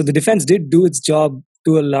 So the defense did do its job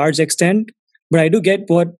to a large extent, but I do get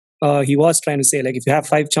what he was trying to say. Like if you have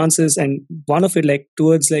 5 chances and one of it like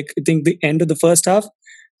towards like I think the end of the first half,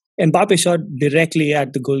 Mbappe shot directly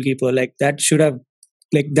at the goalkeeper. Like that should have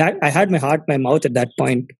like that. I had my heart in my mouth at that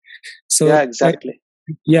point. So yeah, exactly.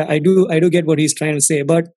 I do get what he's trying to say.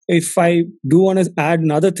 But if I do want to add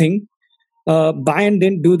another thing, Bayern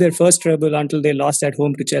didn't do their first treble until they lost at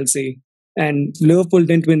home to Chelsea, and Liverpool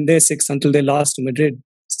didn't win their 6th until they lost to Madrid.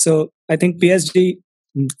 So I think PSG,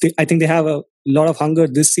 I think they have a lot of hunger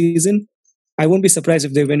this season. I won't be surprised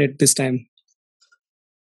if they win it this time.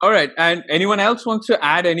 All right, and anyone else wants to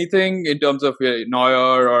add anything in terms of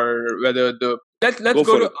Neuer or whether the let's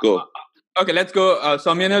go. Okay, let's go.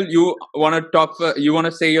 Soumyanil, you want to talk? You want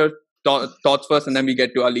to say your thoughts first, and then we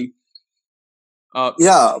get to Ali.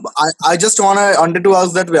 I just wanted to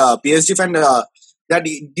ask that PSG fan that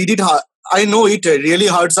did it. I know it really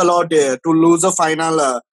hurts a lot to lose a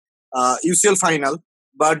final, UCL final,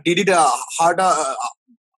 but did it hurt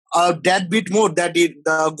that bit more that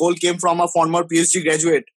the goal came from a former PSG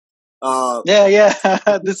graduate?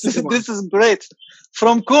 This is great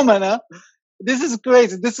from Koeman. Huh? This is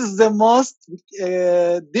great. This is the most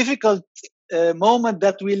difficult moment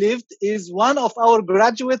that we lived. Is one of our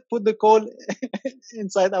graduates put the goal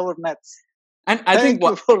inside our nets. And I think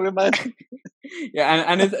you for reminding.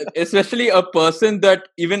 and it's especially a person that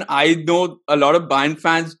even I know a lot of Bayern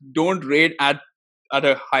fans don't rate at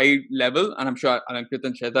a high level, and I'm sure Alankrit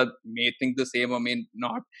and Shehzad may think the same or may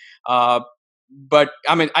not. But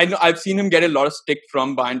I mean, I know I've seen him get a lot of stick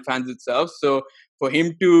from Bayern fans itself. So for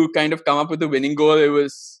him to kind of come up with the winning goal, it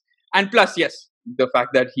was, and plus, yes, the fact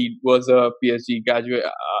that he was a PSG graduate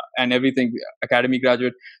and everything, academy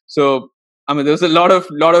graduate. So I mean, there's a lot of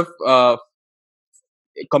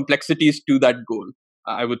complexities to that goal,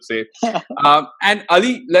 I would say. And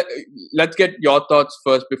Ali, let's get your thoughts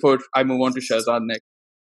first before I move on to Shehzad next.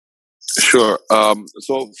 Sure.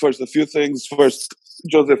 So first, a few things. First,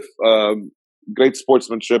 Joseph, great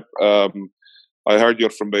sportsmanship. I heard you're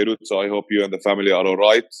from Beirut, so I hope you and the family are all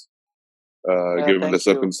right, given the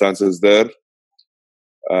circumstances there.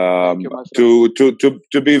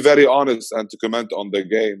 To be very honest and to comment on the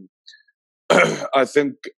game, I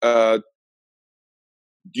think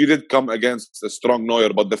you did come against a strong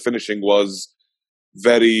Neuer, but the finishing was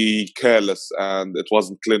very careless and it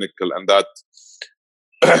wasn't clinical, and that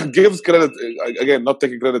gives credit, again, not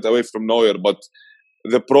taking credit away from Neuer, but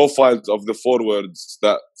the profiles of the forwards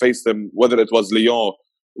that faced him, whether it was Lyon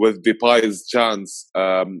with Depay's chance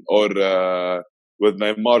or with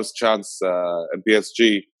Neymar's chance in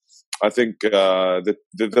PSG, I think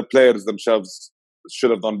the players themselves should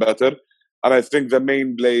have done better. And I think the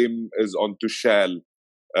main blame is on Tuchel.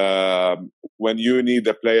 When you need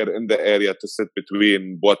a player in the area to sit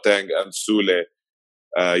between Boateng and Soule,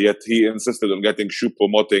 yet he insisted on getting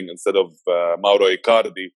Choupo-Moting instead of Mauro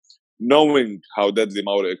Icardi, knowing how deadly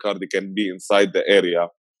Mauro Icardi can be inside the area.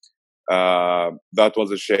 That was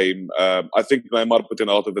a shame. I think Neymar put in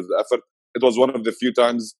a lot of his effort. It was one of the few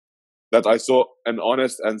times that I saw an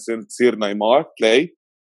honest and sincere Neymar play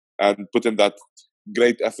and put in that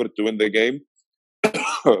great effort to win the game.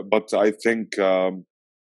 But I think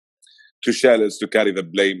Tuchel is to carry the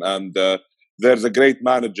blame, and there's a great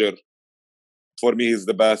manager. For me, he's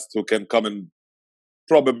the best, who can come and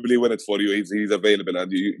probably win it for you. He's available,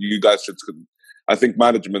 and you guys should. I think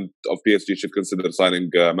management of PSG should consider signing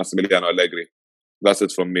Massimiliano Allegri. That's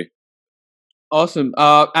it from me. Awesome.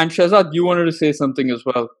 And Shehzad, you wanted to say something as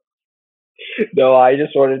well. No, I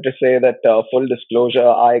just wanted to say that full disclosure,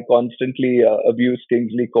 I constantly abuse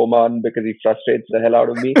Kingsley Coman because he frustrates the hell out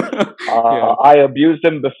of me. Yeah. I abused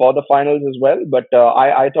him before the finals as well, but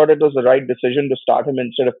I thought it was the right decision to start him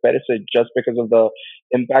instead of Perisic just because of the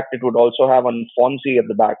impact it would also have on Fonzie at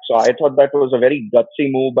the back. So I thought that was a very gutsy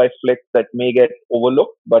move by Flick that may get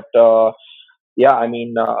overlooked, but yeah, I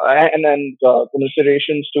mean, and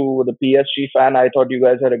commiserations to the PSG fan. I thought you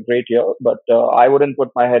guys had a great year, but I wouldn't put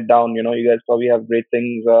my head down. You know, you guys probably have great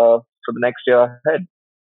things for the next year ahead.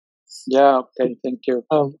 Yeah, okay, thank you.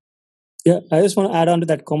 Yeah, I just want to add on to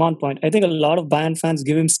that Coman point. I think a lot of Bayern fans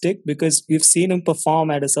give him stick because we've seen him perform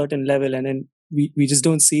at a certain level and then we just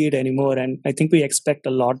don't see it anymore. And I think we expect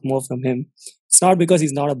a lot more from him. It's not because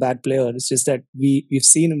he's not a bad player. It's just that we've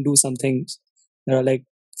seen him do some things that are like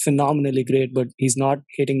phenomenally great, but he's not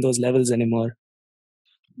hitting those levels anymore.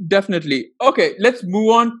 Definitely. Okay, let's move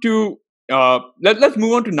on to let's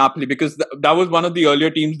move on to Napoli because that was one of the earlier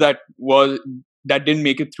teams that didn't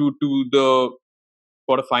make it through to the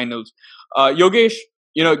quarterfinals. Yogesh,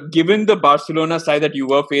 you know, given the Barcelona side that you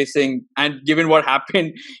were facing and given what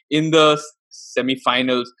happened in the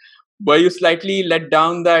semi-finals, were you slightly let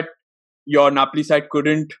down that your Napoli side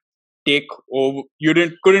couldn't take over?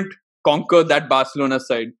 Couldn't conquer that Barcelona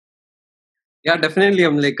side? Yeah, definitely.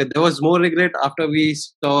 I'm like, there was more regret after we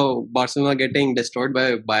saw Barcelona getting destroyed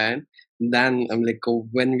by Bayern than I'm like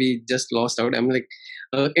when we just lost out. I'm like,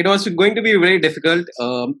 it was going to be very difficult.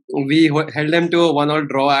 We held them to a 1-1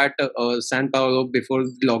 draw at San Paulo before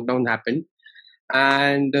the lockdown happened,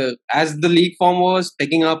 and as the league form was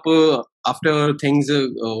picking up after things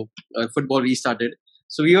football restarted,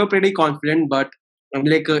 so we were pretty confident. But I'm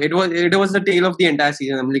like, it was the tale of the entire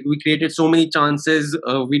season. I'm like, we created so many chances,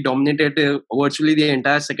 we dominated virtually the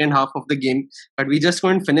entire second half of the game, but we just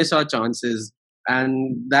couldn't finish our chances,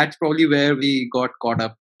 and that's probably where we got caught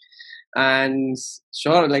up. And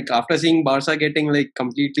sure, like after seeing Barca getting like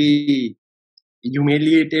completely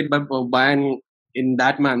humiliated by Bayern in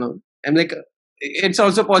that manner, I'm like, it's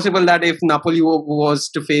also possible that if Napoli was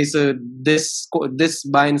to face this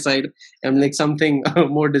Bayern side, and like something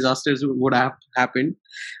more disastrous would have happened.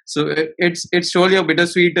 So it's surely a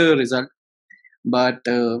bittersweet result, but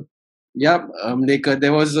yeah, like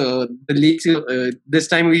there was the league. This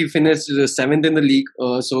time we finished seventh in the league.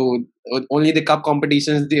 So only the cup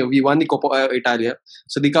competitions we won the Coppa Italia.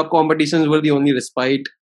 So the cup competitions were the only respite,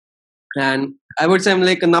 and I would say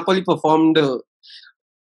like Napoli performed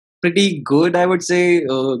pretty good, I would say,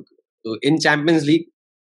 in Champions League.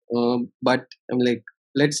 But I'm like,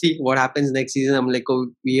 let's see what happens next season. I'm like, oh,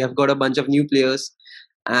 we have got a bunch of new players,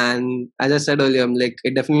 and as I said earlier, I'm like,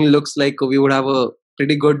 it definitely looks like we would have a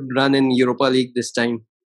pretty good run in Europa League this time.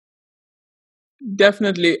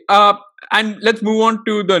 Definitely. And let's move on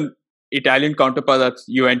to the Italian counterpart, that's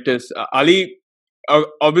Juventus. Ali,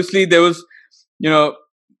 obviously there was, you know,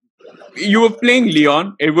 you were playing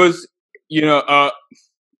Lyon. It was, you know,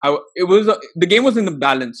 it was the game was in the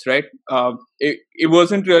balance, right? It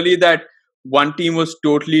wasn't really that one team was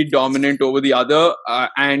totally dominant over the other,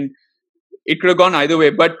 and it could have gone either way.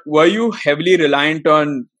 But were you heavily reliant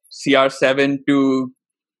on CR7 to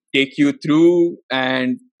take you through?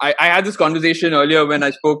 And I had this conversation earlier when I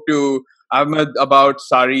spoke to Ahmed about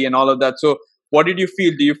Sarri and all of that. So what did you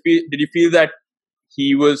feel? Did you feel that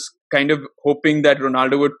he was kind of hoping that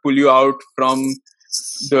Ronaldo would pull you out from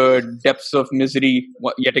the depths of misery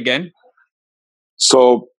yet again?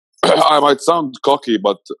 So I might sound cocky,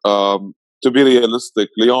 but to be realistic,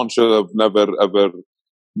 Lyon should have never ever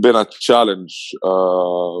been a challenge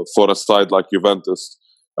for a side like Juventus.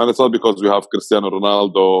 And it's not because we have Cristiano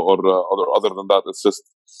Ronaldo or other than that. It's just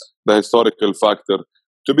the historical factor.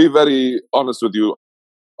 To be very honest with you,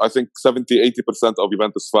 I think 70-80% of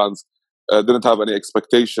Juventus fans didn't have any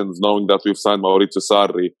expectations knowing that we've signed Maurizio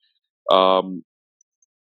Sarri.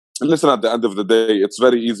 Listen, at the end of the day, it's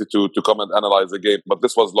very easy to come and analyze a game, but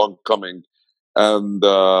this was long coming. And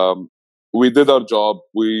we did our job.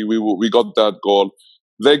 We got that goal.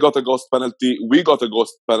 They got a ghost penalty. We got a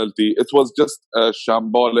ghost penalty. It was just a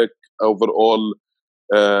shambolic overall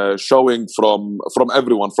showing from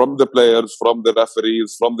everyone, from the players, from the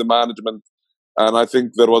referees, from the management. And I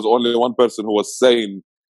think there was only one person who was sane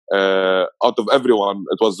out of everyone.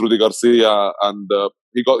 It was Rudy Garcia, and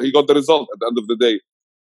he got the result at the end of the day.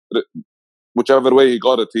 Whichever way he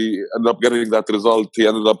got it, he ended up getting that result. He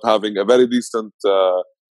ended up having a very decent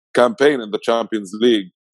campaign in the Champions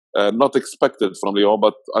League. Not expected from Lyon,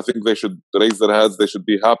 but I think they should raise their heads. They should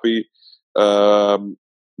be happy.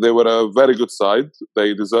 They were a very good side.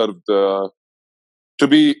 They deserved to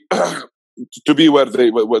be to be where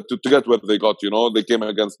they to get where they got. You know, they came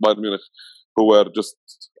against Bayern Munich. who were just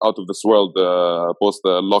out of this world post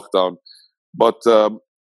lockdown. But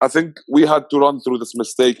I think we had to run through this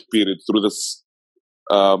mistake period, through this.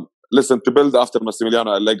 Listen, to build after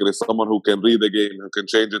Massimiliano Allegri, someone who can read the game, who can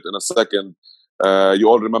change it in a second. You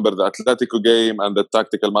all remember the Atletico game and the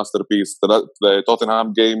tactical masterpiece, the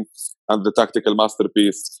Tottenham game and the tactical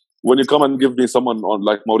masterpiece. When you come and give me someone on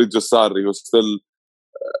like Maurizio Sarri, who's still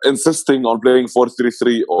insisting on playing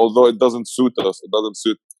 4-3-3, although it doesn't suit us, it doesn't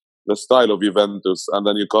suit the style of Juventus, and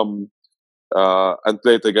then you come and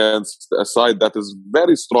play it against a side that is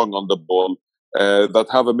very strong on the ball, that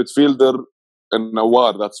have a midfielder in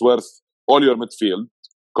Nawar that's worth all your midfield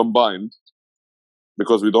combined,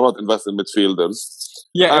 because we do not invest in midfielders.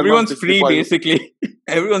 Yeah, And everyone's free 165 basically.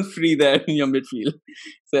 Everyone's free there in your midfield.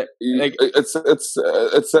 So, like, it's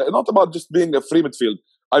not about just being a free midfield.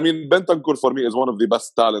 I mean, Bentancur for me is one of the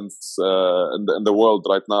best talents in the world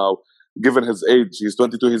right now. Given his age, he's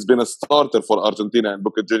 22. He's been a starter for Argentina and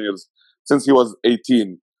Boca Juniors since he was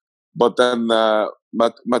 18. But then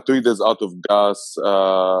Matuidi is out of gas.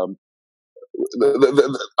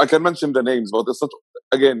 I can mention the names, but it's not.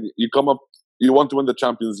 Again, you come up, you want to win the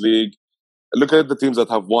Champions League. Look at the teams that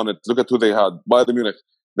have won it. Look at who they had. Bayern Munich,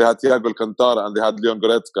 they had Thiago Alcantara and they had Leon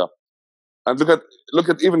Goretzka. And look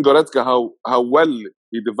at even Goretzka, how well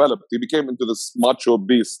he developed. He became into this macho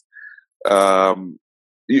beast.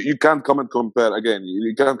 You can't come and compare again.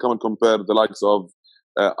 You can't come and compare the likes of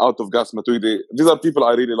out of gas Matuidi. These are people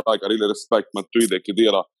I really like. I really respect Matuidi,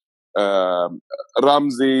 Khedira,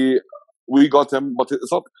 Ramsey. We got him, but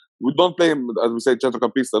it's not. We don't play him as we say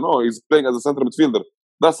centrocampista. No, he's playing as a central midfielder.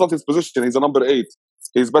 That's not his position. He's a number 8.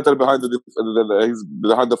 He's better behind he's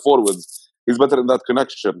behind the forwards. He's better in that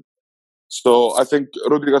connection. So I think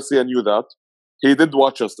Rudi Garcia knew that. He did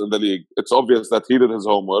watch us in the league. It's obvious that he did his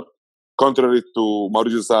homework, contrary to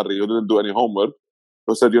Maurizio Sarri, who didn't do any homework,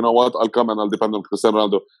 who said, you know what, I'll come and I'll depend on Cristiano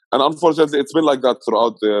Ronaldo. And unfortunately, it's been like that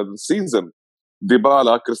throughout the season.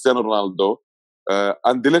 Dybala, Cristiano Ronaldo,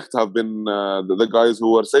 and De Ligt have been the guys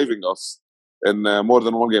who were saving us in more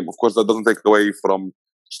than one game. Of course, that doesn't take away from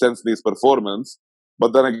Szczęsny's performance.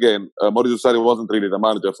 But then again, Maurizio Sarri wasn't really the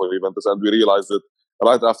manager for Juventus, and we realized it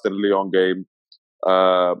right after the Lyon game.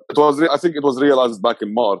 I think it was realized back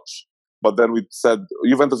in March, but then we said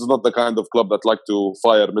Juventus is not the kind of club that like to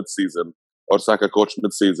fire mid-season or sack a coach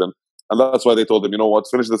mid-season. And that's why they told him, you know what,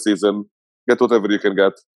 finish the season, get whatever you can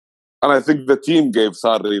get. And I think the team gave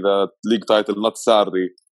Sarri the league title, not Sarri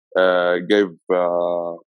gave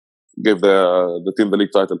the team the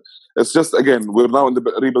league title. It's just, again, we're now in the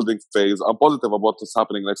rebuilding phase. I'm positive about what's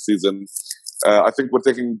happening next season. I think we're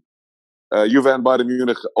taking Juve and Bayern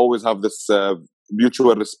Munich always have this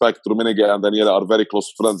mutual respect. Rummenigge and Daniele are very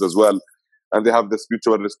close friends as well. And they have this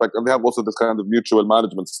mutual respect. And they have also this kind of mutual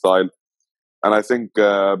management style. And I think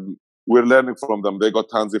we're learning from them. They got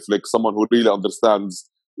Hansi Flick, someone who really understands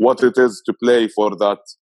what it is to play for that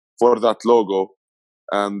logo.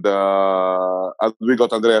 And we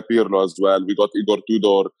got Andrea Pirlo as well. We got Igor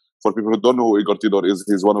Tudor. For people who don't know who Igor Tudor is,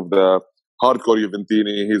 he's one of the hardcore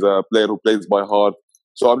Juventini. He's a player who plays by heart.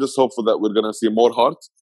 So I'm just hopeful that we're going to see more heart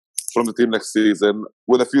from the team next season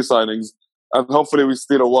with a few signings. And hopefully we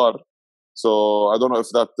steal a war. So I don't know if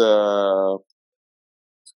that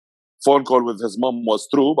phone call with his mom was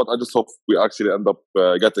true, but I just hope we actually end up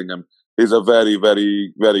getting him. He's a very,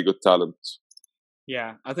 very, very good talent.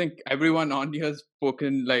 Yeah, I think everyone on here has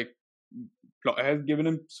spoken, like, has given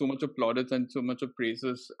him so much of plaudits and so much of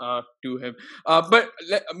praises to him. But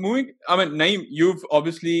moving, Naeem, you've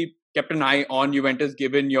obviously kept an eye on Juventus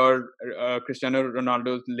given your Cristiano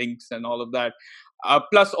Ronaldo's links and all of that.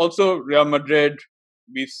 Plus also Real Madrid,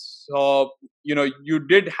 we saw, you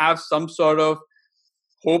did have some sort of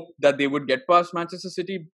hope that they would get past Manchester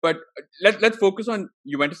City. But let's focus on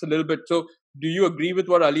Juventus a little bit. So do you agree with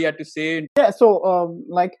what Ali had to say? Yeah, so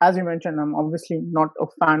like as you mentioned, I'm obviously not a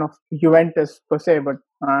fan of Juventus per se, but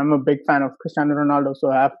I'm a big fan of Cristiano Ronaldo.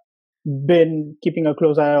 So I've been keeping a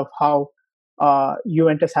close eye of how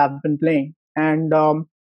Juventus have been playing. And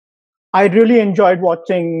I really enjoyed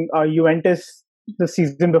watching Juventus the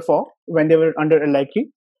season before when they were under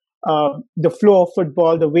Allegri. The flow of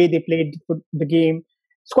football, the way they played the game,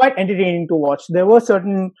 it's quite entertaining to watch. There were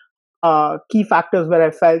certain key factors where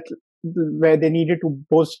I felt where they needed to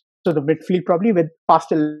bolster the midfield probably with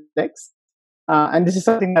faster legs. And this is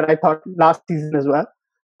something that I thought last season as well.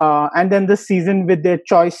 And then this season with their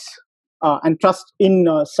choice and trust in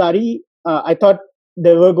Sarri, I thought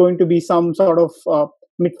there were going to be some sort of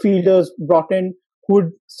midfielders brought in who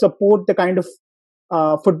would support the kind of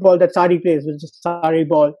football that Sarri plays, which is Sarri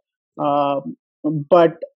ball.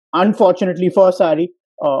 But unfortunately for Sarri,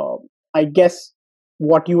 I guess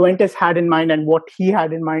what Juventus had in mind and what he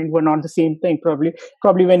had in mind were not the same thing.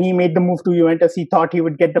 Probably when he made the move to Juventus, he thought he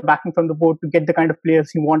would get the backing from the board to get the kind of players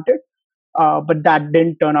he wanted. But that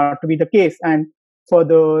didn't turn out to be the case. And for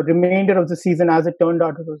the remainder of the season, as it turned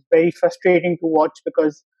out, it was very frustrating to watch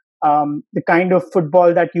because the kind of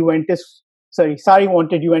football that Sarri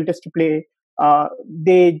wanted Juventus to play,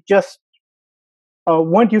 they just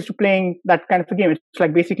weren't used to playing that kind of a game. It's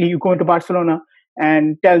like basically you go into Barcelona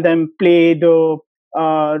and tell them play the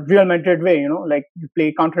Real Madrid way, like you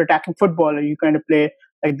play counter-attacking football, or you kind of play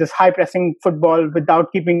like this high-pressing football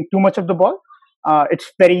without keeping too much of the ball.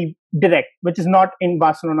 It's very direct, which is not in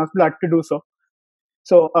Barcelona's blood to do so.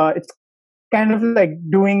 So it's kind of like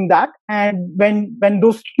doing that, and when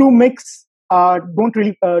those two mix don't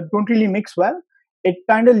really mix well, it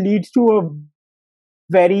kind of leads to a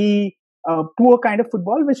very poor kind of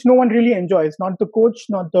football, which no one really enjoys. Not the coach,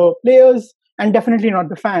 not the players, and definitely not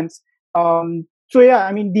the fans. So yeah,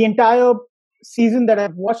 I mean, the entire season that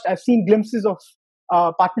I've watched, I've seen glimpses of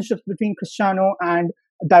partnerships between Cristiano and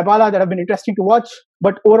Dybala that have been interesting to watch.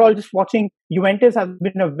 But overall, just watching Juventus has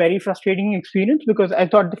been a very frustrating experience because I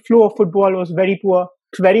thought the flow of football was very poor.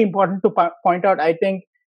 It's very important to point out. I think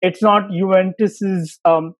it's not Juventus's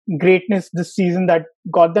greatness this season that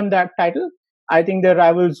got them that title. I think their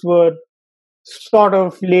rivals were sort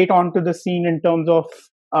of late onto the scene in terms of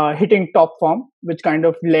hitting top form, which kind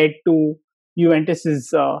of led to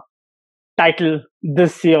Juventus's title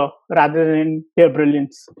this year rather than their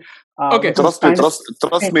brilliance. Okay, trust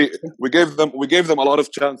me. We gave them a lot of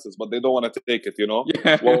chances, but they don't want to take it.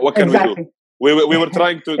 Yeah. What can we do? We were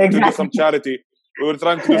trying to do some charity. We were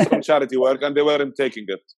trying to do some charity work, and they weren't taking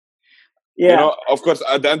it. Yeah. Of course,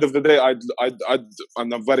 at the end of the day, and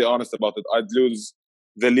I'm very honest about it, I'd lose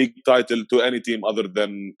the league title to any team other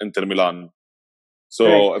than Inter Milan. So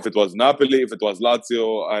right. If it was Napoli, if it was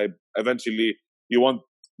Lazio, you won't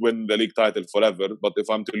win the league title forever. But if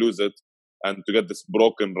I'm to lose it and to get this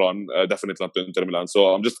broken run, definitely not to Inter Milan.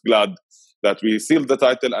 So I'm just glad that we sealed the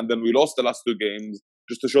title and then we lost the last two games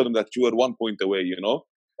just to show them that you were 1 point away.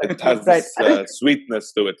 It has right. this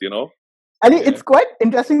sweetness to it. And it's quite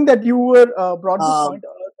interesting that you were brought this point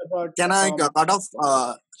about. Can I cut off?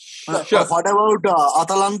 Sure. What about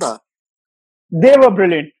Atalanta? They were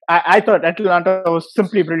brilliant. I thought Atalanta was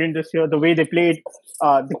simply brilliant this year. The way they played,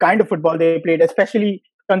 the kind of football they played, especially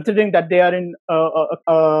considering that they are in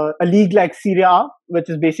a league like Serie A, which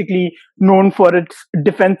is basically known for its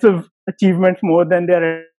defensive achievements more than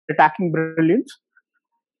their attacking brilliance.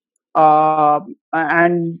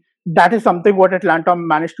 And that is something what Atlanta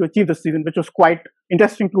managed to achieve this season, which was quite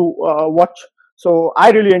interesting to watch. So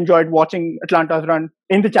I really enjoyed watching Atlanta's run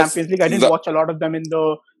in the Champions League. I didn't watch a lot of them in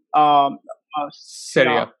the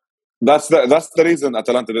Serie A. That's the reason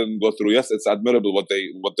Atalanta didn't go through. Yes, it's admirable what they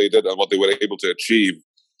did and what they were able to achieve.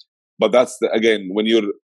 But that's again when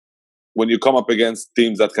you come up against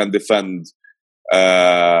teams that can defend,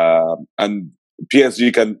 and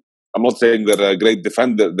PSG can. I'm not saying they're a great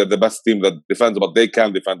defender. They're the best team that defends, but they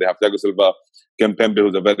can defend. They have Thiago Silva, Kimpembe,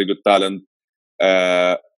 who's a very good talent.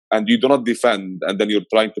 And you do not defend, and then you're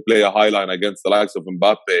trying to play a high line against the likes of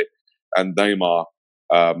Mbappe and Neymar.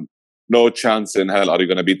 No chance in hell are you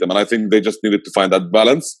going to beat them. And I think they just needed to find that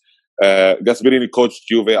balance. Gasperini coached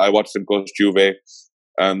Juve. I watched him coach Juve.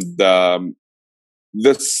 And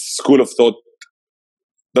this school of thought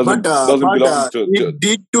doesn't belong to... It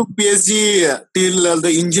did took PSG till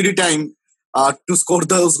the injury time to score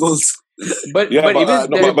those goals. But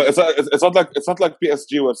it's not like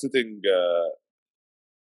PSG were sitting...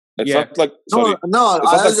 Not like... Sorry.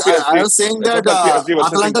 I was saying that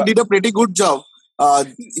Atalanta did a pretty good job.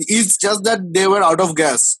 It's just that they were out of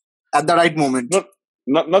gas at the right moment.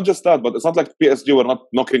 Not just that, but it's not like PSG were not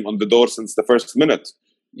knocking on the door since the first minute.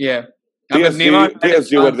 Yeah. PSG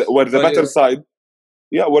were the better side.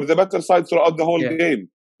 Yeah, were the better side throughout the whole game.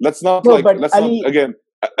 Again,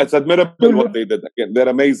 it's admirable what they did. Again, they're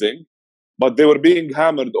amazing, but they were being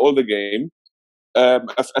hammered all the game. A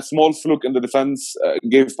small fluke in the defense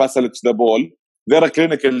gave Pasalic the ball. They're a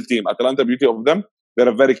clinical team. Atalanta, beauty of them, they're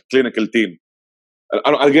a very clinical team.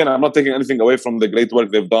 Again, I'm not taking anything away from the great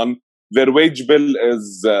work they've done. Their wage bill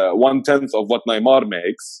is 1/10 of what Neymar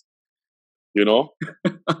makes. That's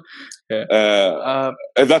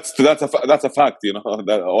a fact.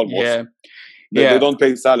 That almost. They don't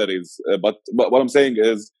pay salaries. But what I'm saying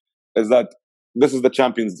is that this is the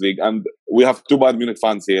Champions League, and we have two Bayern Munich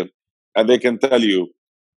fans here, and they can tell you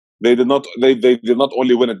they did not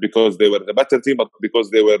only win it because they were the better team, but because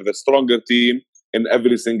they were the stronger team in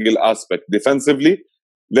every single aspect. Defensively,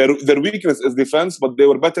 their weakness is defense, but they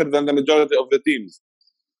were better than the majority of the teams.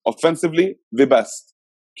 Offensively, the best.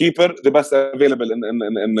 keeper, the best available in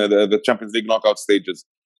the Champions League knockout stages.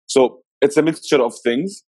 So it's a mixture of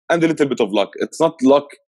things and a little bit of luck. It's not luck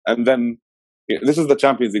and then this is the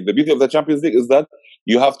Champions League. The beauty of the Champions League is that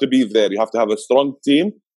you have to be there. You have to have a strong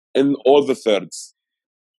team in all the thirds.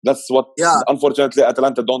 That's what unfortunately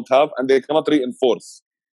Atalanta don't have, and they cannot reinforce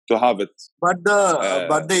to have it. But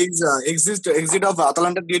the exit of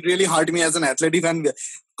Atalanta did really hurt me as an Athletic fan,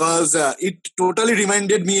 because it totally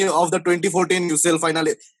reminded me of the 2014 UCL final,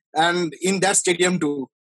 and in that stadium too,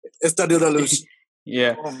 Estadio da Luz.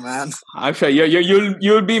 Yeah. Oh man. I'm sure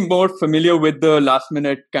you'll be more familiar with the last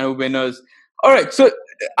minute kind of winners. All right, so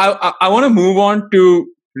I want to move on to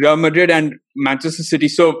Real Madrid and Manchester City.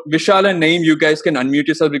 So Vishal and Naeem, you guys can unmute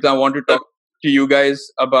yourself because I want to talk to you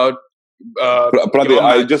guys about. Pradeep,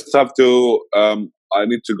 I just have to. I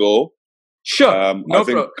need to go. Sure.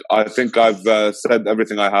 I think I've said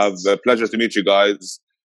everything I have. Pleasure to meet you guys.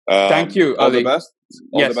 Thank you, all Ali. the best.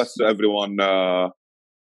 All the best to everyone.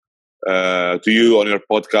 To you on your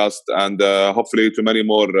podcast, and hopefully to many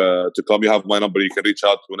more to come. You have my number. You can reach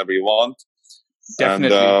out whenever you want.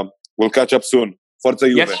 Definitely. And we'll catch up soon. Forza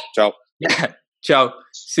Juve. Yes. Ciao. Yeah. Ciao.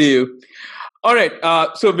 See you. All right.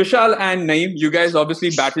 So Vishal and Naeem, you guys obviously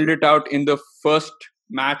battled it out in the first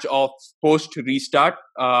match of post restart.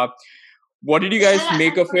 What did you guys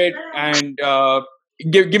make of it? And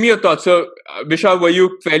give me your thoughts. So Vishal, were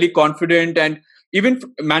you fairly confident? And even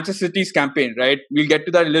Manchester City's campaign, right? We'll get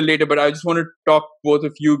to that a little later, but I just want to talk both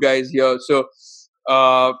of you guys here. So,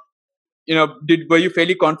 were you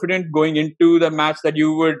fairly confident going into the match that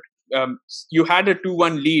you would, you had a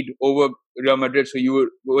 2-1 lead over Real Madrid, so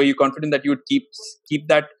were you confident that you would keep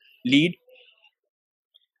that lead?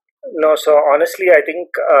 No, so honestly, I think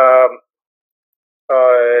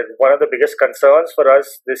one of the biggest concerns for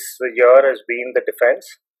us this year has been the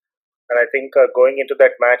defense. And I think going into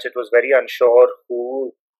that match, it was very unsure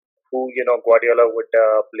who Guardiola would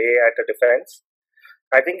play at the defense.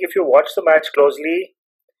 I think if you watch the match closely,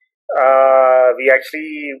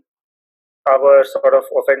 our sort of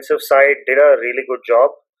offensive side did a really good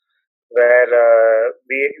job, where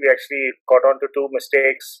we actually got onto 2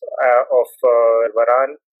 mistakes of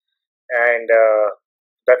Varane, and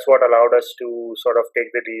that's what allowed us to sort of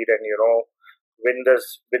take the lead and win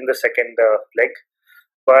the second leg.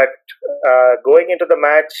 But going into the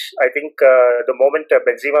match, I think the moment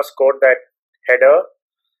Benzema scored that header,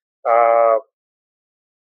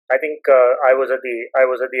 I think I was at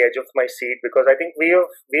the edge of my seat, because I think we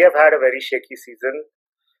have had a very shaky season.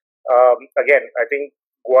 Again, I think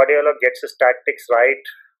Guardiola gets his tactics right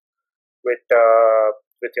with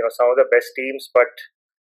some of the best teams, but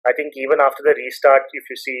I think even after the restart, if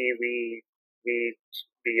you see, we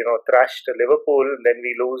thrashed Liverpool, then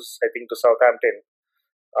we lose, I think, to Southampton.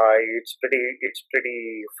 It's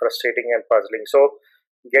pretty frustrating and puzzling. So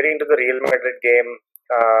getting into the Real Madrid game,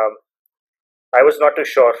 I was not too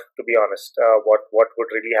sure, to be honest, what would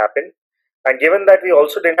really happen. And given that we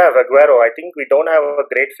also didn't have Aguero, I think we don't have a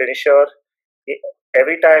great finisher.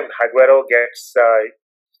 Every time Aguero gets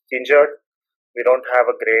injured, we don't have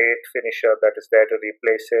a great finisher that is there to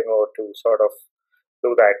replace him or to sort of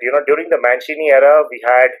do that. During the Mancini era, we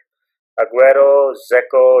had Aguero,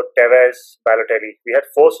 Dzeko, Tevez, Balotelli. We had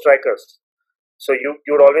 4 strikers. So you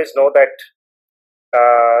would always know that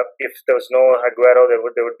if there was no Aguero, there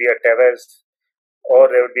would be a Tevez, or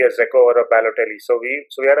there would be a Dzeko or a Balotelli. So we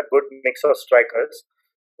had a good mix of strikers.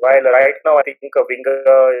 While right now, I think a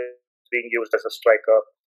winger is being used as a striker,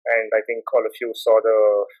 and I think all of you saw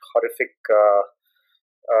the horrific,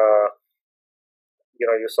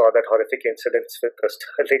 you saw that horrific incidents with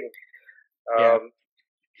Sterling.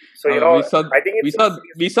 So I think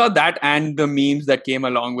we saw that and the memes that came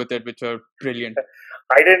along with it, which were brilliant.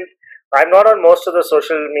 I'm not on most of the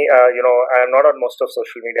social media. I'm not on most of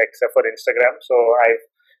social media except for Instagram. So I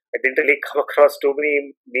didn't really come across too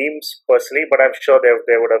many memes personally, but I'm sure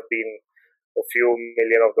there would have been a few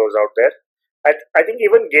million of those out there. I think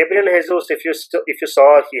even Gabriel Jesus, if you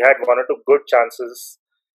saw, he had 1 or 2 good chances,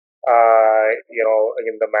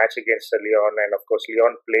 in the match against Lyon, and of course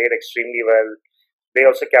Lyon played extremely well. They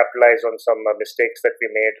also capitalized on some mistakes that we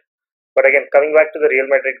made. But again, coming back to the Real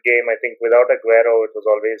Madrid game, I think without Aguero, it was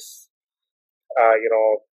always,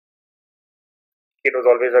 it was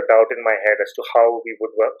always a doubt in my head as to how we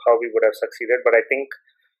would have succeeded. But I think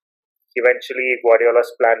eventually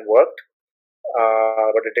Guardiola's plan worked,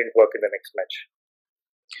 but it didn't work in the next match.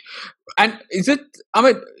 And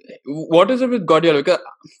what is it with Guardiola? Because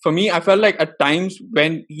for me, I felt like at times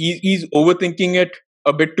when he's overthinking it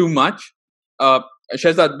a bit too much.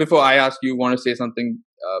 Shehzad, before I ask you, want to say something?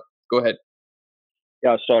 Go ahead.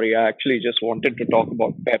 Yeah, sorry. I actually just wanted to talk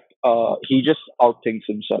about Pep. he just outthinks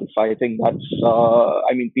himself. I think that's.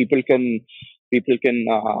 I mean, people can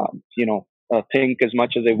think as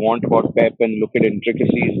much as they want about Pep and look at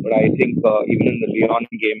intricacies, but I think even in the Lyon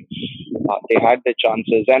game, they had their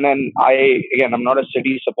chances. And then I'm not a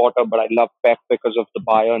City supporter, but I love Pep because of the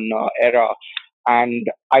Bayern era. And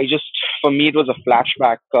for me, it was a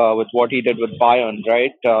flashback with what he did with Bayern,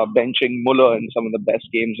 right? Benching Muller in some of the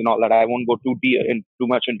best games and all that. I won't go too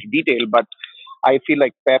much into detail, but I feel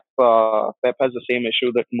like Pep has the same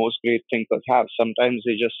issue that most great thinkers have. Sometimes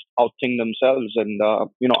they just outthink themselves and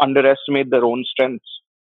underestimate their own strengths.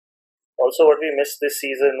 Also, what we missed this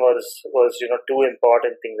season was two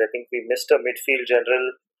important things. I think we missed a midfield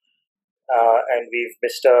general, and we've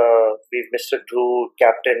missed a true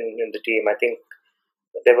captain in the team. I think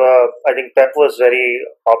Pep was very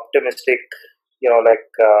optimistic. Like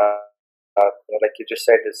you just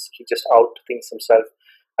said, he just outthinks himself.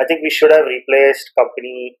 I think we should have replaced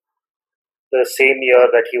Company the same year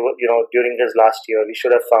that he was, during his last year. We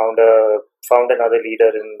should have found another leader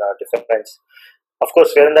in defense. Of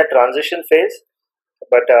course, we're in that transition phase,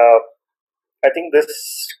 but I think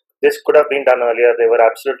this could have been done earlier. They were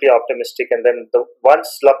absolutely optimistic, and then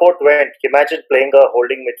once Laporte went, imagine playing a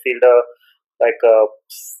holding midfielder like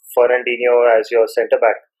Fernandinho as your centre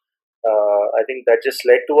back. I think that just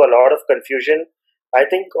led to a lot of confusion. I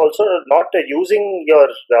think also not using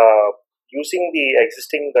the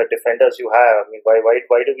existing defenders you have. I mean, why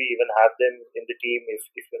do we even have them in the team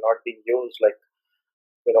if you're not being used? Like,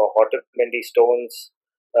 Otamendi, Stones,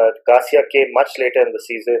 Garcia came much later in the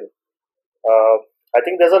season. I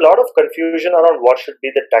think there's a lot of confusion around what should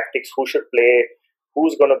be the tactics, who should play,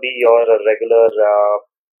 who's going to be your regular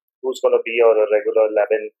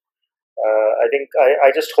 11.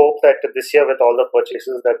 I just hope that this year, with all the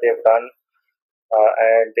purchases that they've done,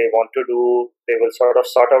 and they will sort of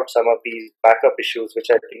sort out some of these backup issues, which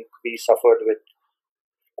I think we suffered with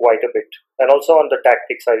quite a bit. And also on the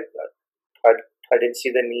tactics, I didn't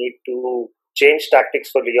see the need to change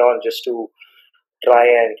tactics for Lyon just to try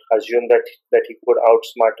and assume that he could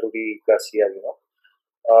outsmart Rudy Garcia.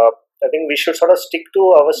 I think we should sort of stick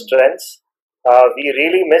to our strengths. We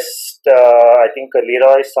really missed, I think,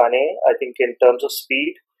 Leroy Sané. I think in terms of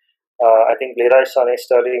speed, I think Leroy Sané,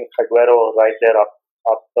 Sterling, Aguero right there up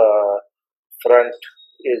front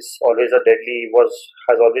has always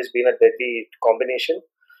been a deadly combination.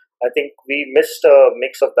 I think we missed a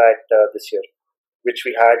mix of that this year, which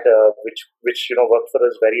we had, which worked for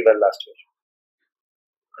us very well last year.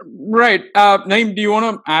 Right. Naeem, do you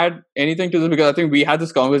want to add anything to this? Because I think we had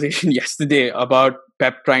this conversation yesterday about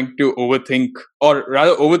Pep trying to overthink, or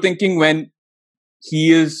rather overthinking when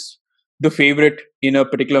he is the favorite in a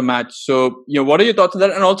particular match. So, what are your thoughts on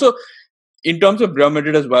that? And also, in terms of Real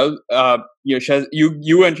Madrid as well, you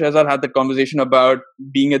and Shehzad had the conversation about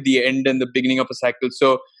being at the end and the beginning of a cycle.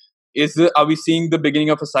 So, are we seeing the beginning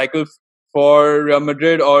of a cycle for Real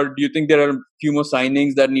Madrid, or do you think there are a few more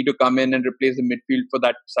signings that need to come in and replace the midfield for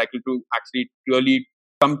that cycle to actually really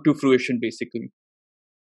come to fruition, basically?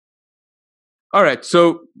 All right,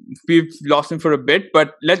 so we've lost him for a bit,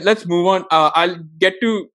 but let's move on. I'll get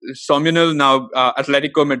to Somunil now.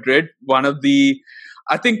 Atletico Madrid,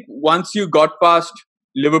 I think once you got past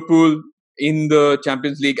Liverpool in the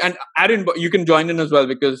Champions League, and Aaron, you can join in as well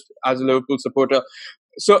because as a Liverpool supporter.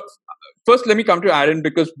 So first, let me come to Aaron,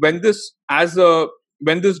 because when this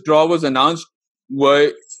draw was announced,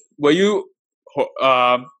 were you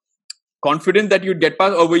confident that you'd get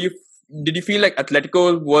past, or did you feel like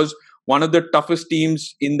Atletico was one of the toughest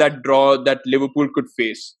teams in that draw that Liverpool could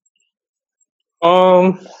face?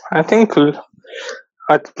 I think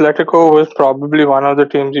Atletico was probably one of the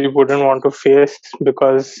teams you wouldn't want to face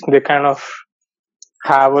because they kind of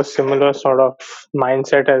have a similar sort of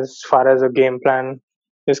mindset as far as a game plan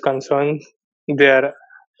is concerned. They're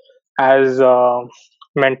as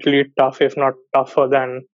mentally tough, if not tougher,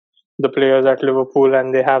 than the players at Liverpool,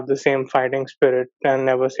 and they have the same fighting spirit and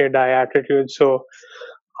never say die attitude. So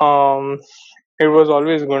it was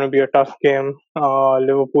always going to be a tough game.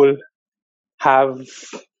 Liverpool have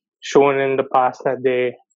shown in the past that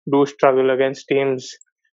they do struggle against teams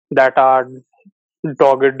that are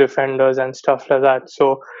dogged defenders and stuff like that.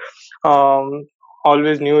 So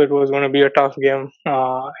always knew it was going to be a tough game.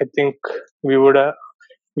 I think we would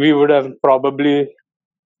have probably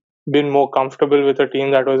been more comfortable with a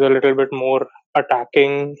team that was a little bit more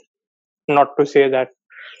attacking. Not to say that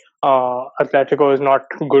Atletico is not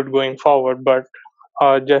good going forward, but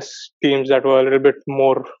just teams that were a little bit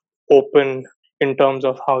more open in terms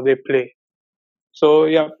of how they play. So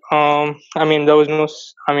yeah, I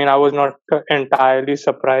was not entirely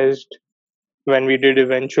surprised when we did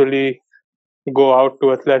eventually go out to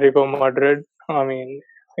Atletico Madrid. I mean,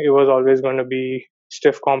 it was always going to be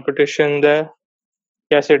stiff competition there.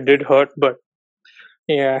 Yes, it did hurt, but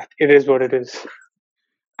yeah, it is what it is.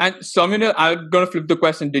 And Soumya, I'm going to flip the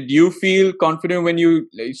question. Did you feel confident when you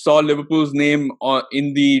saw Liverpool's name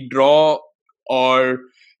in the draw, or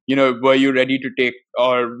were you ready to take,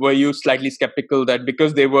 or were you slightly skeptical that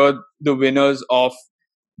because they were the winners of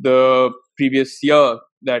the previous year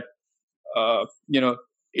that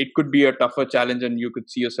it could be a tougher challenge and you could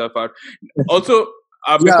see yourself out? Also,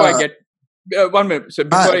 before I Yeah. get 1 minute, so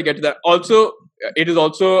before I get to that, also it is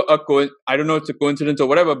also I don't know, it's a coincidence or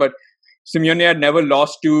whatever, but Simeone had never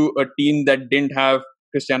lost to a team that didn't have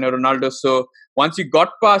Cristiano Ronaldo. So once you got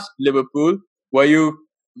past Liverpool,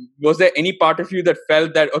 was there any part of you that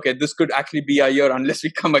felt that okay, this could actually be our year unless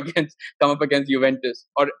we come up against Juventus,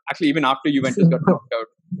 or actually even after Juventus got knocked out?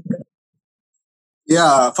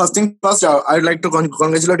 Yeah, first thing first, I'd like to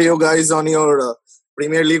congratulate you guys on your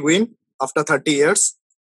Premier League win after 30 years.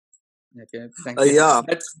 Okay, thank you. Yeah.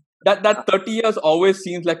 That 30 years always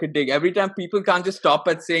seems like a dig. Every time people can't just stop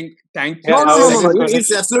at saying thank you. No,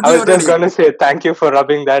 it's absolutely I was just going to say thank you for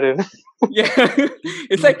rubbing that in. Yeah,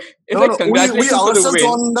 it's like congratulations we for the ourselves win.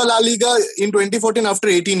 won the La Liga in 2014 after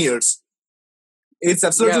 18 years. It's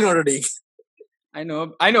absolutely not a dig. I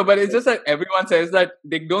know, but it's just that everyone says that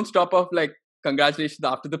they don't stop off like congratulations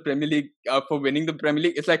after the Premier League for winning the Premier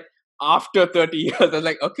League. It's like after 30 years. I was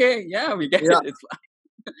like, okay, yeah, we get it. It's fine.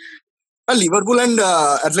 Liverpool and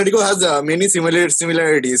Atletico has many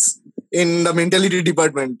similarities in the mentality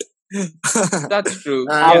department. That's true.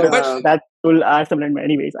 That will are similar in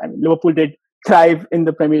many ways. I mean, Liverpool did thrive in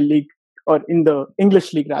the Premier League, or in the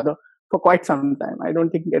English League rather, for quite some time. I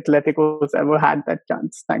don't think Atletico's ever had that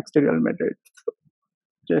chance, thanks to Real Madrid.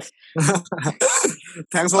 Just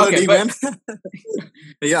thanks for the dig, man.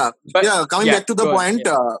 Coming back to the point.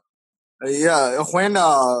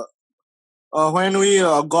 When we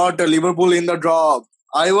got Liverpool in the draw,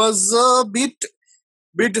 I was a bit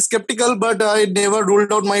skeptical, but I never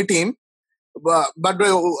ruled out my team. But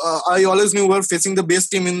I always knew we were facing the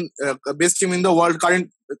best team in the world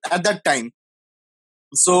current at that time.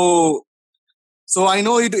 So I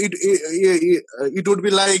know it would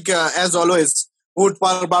be like as always, we would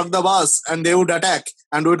park the bus and they would attack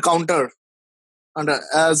and would counter, and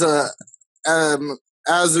as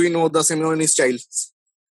we know the Simeone style.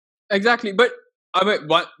 Exactly, but I mean,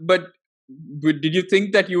 but did you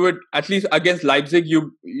think that you would, at least against Leipzig,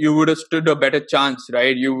 you would have stood a better chance,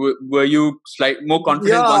 right? Were you more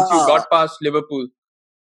confident once you got past Liverpool?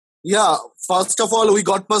 Yeah, first of all, we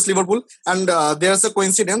got past Liverpool, and there's a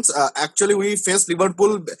coincidence. Actually, we faced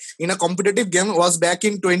Liverpool in a competitive game. Was back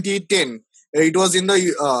in 2010. It was in the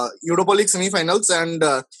Europa League semi-finals, and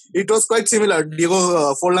it was quite similar.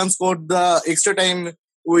 Diego Forlan scored the extra time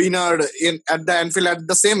winner at the Anfield at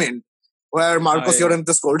the same end, where Marcos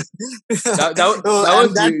Llorente scored. That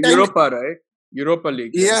was Europa, right? Europa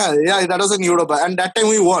League. Right? Yeah, that was in Europa, and that time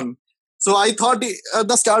we won. So I thought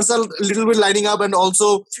the stars are a little bit lining up, and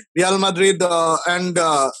also Real Madrid and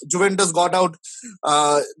Juventus got out.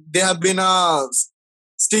 They have been a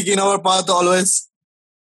stick in our path always.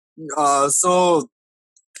 So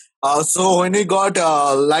when we got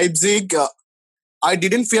Leipzig, I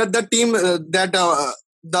didn't fear the team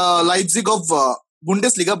the Leipzig of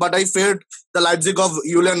Bundesliga, but I feared the Leipzig of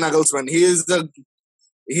Julian Nagelsmann. He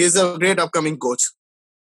is a great upcoming coach.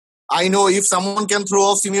 I know if someone can throw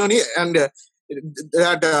off Simeone, and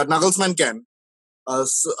that Nagelsmann can.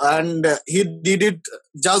 And he did it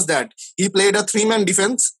just that. He played a three-man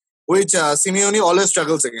defense, which Simeone always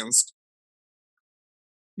struggles against.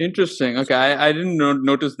 Interesting. Okay, I didn't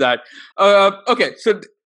notice that. Okay, so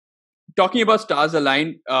talking about stars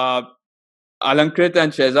aligned, Alankrit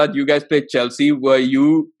and Shehzad, you guys played Chelsea. Were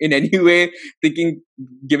you in any way thinking,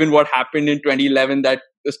 given what happened in 2011, that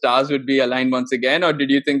the stars would be aligned once again, or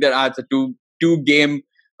did you think that it's a two game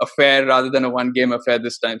affair rather than a one game affair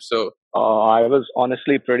this time? So I was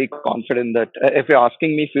honestly pretty confident that if you're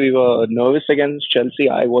asking me if we were nervous against Chelsea,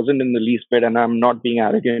 I wasn't in the least bit, and I'm not being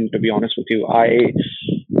arrogant, to be honest with you. I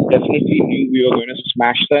definitely knew we were going to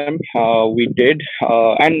smash them. We did,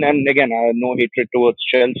 and again, no hatred towards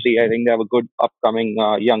Chelsea. I think they have a good upcoming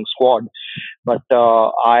young squad, but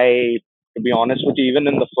to be honest with you, even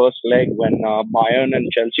in the first leg when Bayern and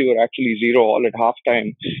Chelsea were actually 0-0 at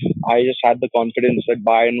halftime, I just had the confidence that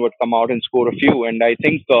Bayern would come out and score a few, and I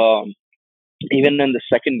think even in the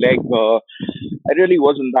second leg, I really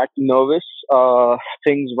wasn't that nervous.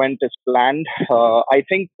 Things went as planned. I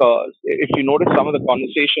think if you notice some of the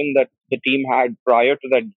conversation that the team had prior to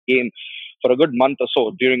that game, for a good month or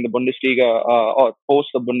so during the Bundesliga or post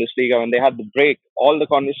the Bundesliga when they had the break, all the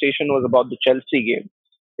conversation was about the Chelsea game.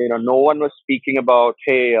 No one was speaking about,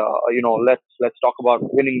 hey, let's talk about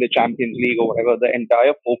winning the Champions League or whatever. The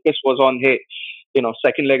entire focus was on, hey,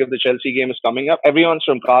 second leg of the Chelsea game is coming up. Everyone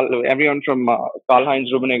from Karl-Heinz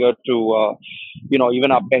Rummenigge to,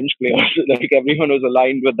 even our bench players, like everyone was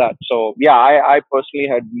aligned with that. So yeah, I personally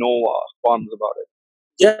had no qualms about it.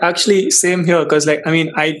 Yeah, actually, same here. Because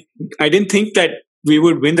I didn't think that we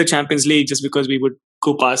would win the Champions League just because we would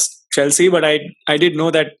go past Chelsea, but I did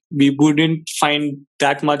know that we wouldn't find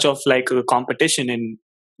that much of like a competition in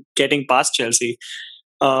getting past Chelsea.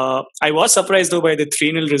 I was surprised though by the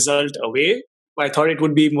 3-0 result away. I thought it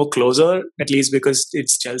would be more closer, at least because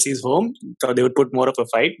it's Chelsea's home. Thought they would put more of a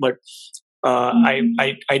fight, but I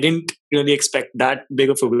didn't really expect that big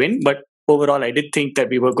of a win. But overall, I did think that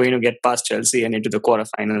we were going to get past Chelsea and into the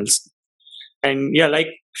quarterfinals. And yeah, like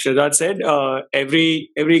Shahzad said, every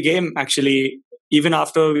game actually, even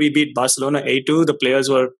after we beat Barcelona 8-2, the players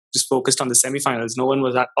were just focused on the semifinals. No one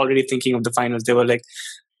was already thinking of the finals. They were like,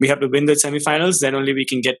 we have to win the semifinals, then only we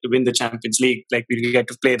can get to win the Champions League. Like we get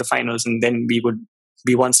to play the finals, and then we would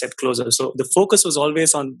be one step closer. So the focus was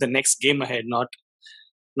always on the next game ahead, not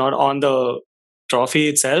on the trophy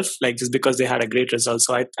itself. Like just because they had a great result.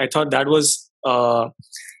 So I thought that was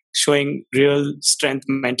showing real strength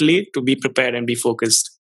mentally to be prepared and be focused.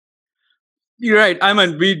 You're right. I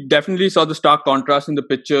mean, we definitely saw the stark contrast in the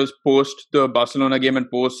pictures post the Barcelona game and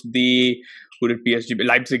post the PSG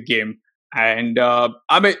Leipzig game. And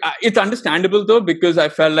it's understandable though, because I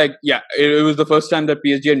felt like, it was the first time that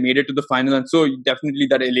PSG had made it to the final. And so definitely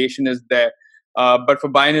that elation is there. But for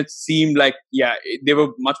Bayern, it seemed like, they were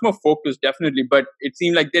much more focused, definitely. But it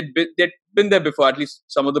seemed like they'd been there before. At least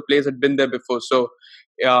some of the players had been there before. So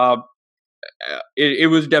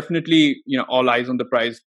it was definitely, all eyes on the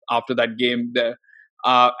prize after that game there.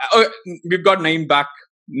 We've got Naeem back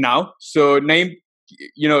now. So Naeem,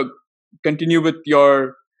 continue with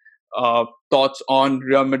your thoughts on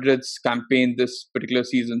Real Madrid's campaign this particular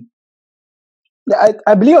season.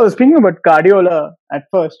 I believe I was thinking about Guardiola at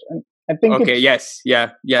first. I think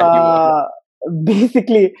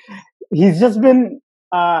basically, he's just been,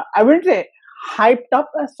 I wouldn't say hyped up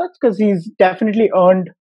as such, because he's definitely earned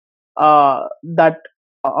that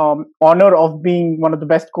honor of being one of the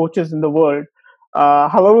best coaches in the world.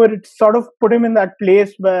 However, it sort of put him in that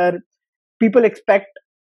place where people expect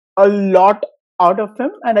a lot out of him,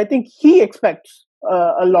 and I think he expects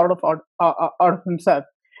a lot out of himself.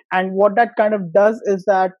 And what that kind of does is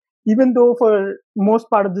that even though for most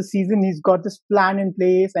part of the season he's got this plan in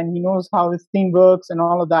place and he knows how his team works and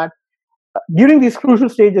all of that, during these crucial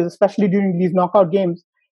stages, especially during these knockout games,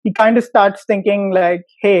 he kind of starts thinking like,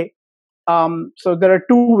 hey, so there are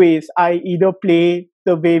two ways. I either play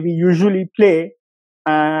the way we usually play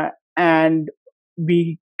and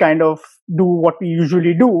we kind of do what we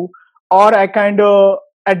usually do, or I kind of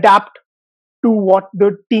adapt to what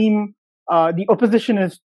the team, the opposition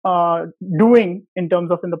is doing in terms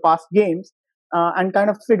of in the past games, and kind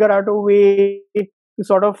of figure out a way to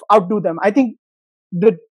sort of outdo them. I think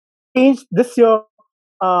the change this year,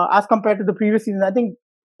 as compared to the previous season, I think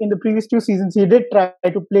in the previous 2 seasons, he did try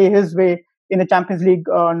to play his way in the Champions League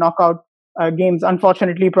knockout games.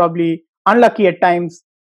 Unfortunately, probably unlucky at times,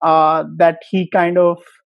 that he kind of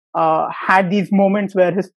had these moments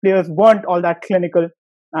where his players weren't all that clinical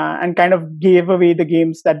and kind of gave away the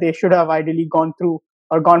games that they should have ideally gone through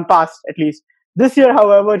or gone past at least. This year,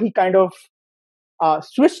 however, he kind of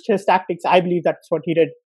switched his tactics. I believe that's what he did.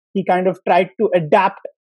 He kind of tried to adapt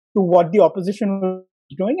to what the opposition was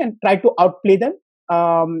doing and tried to outplay them.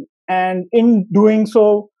 And in doing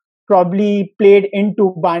so, probably played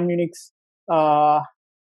into Bayern Munich's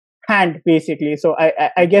hand, basically. So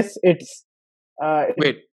I guess it's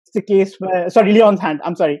the case where, sorry, Lyon's hand.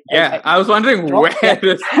 I'm sorry. I was wondering where.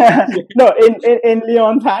 No, in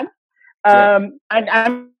Lyon's hand. And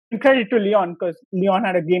I'm credit to Lyon, because Lyon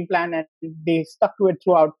had a game plan and they stuck to it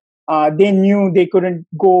throughout. They knew they couldn't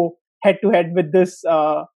go head to head with this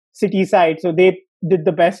City side, so they did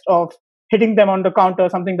the best of hitting them on the counter,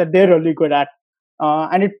 something that they're really good at.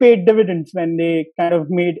 And it paid dividends when they kind of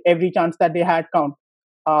made every chance that they had count.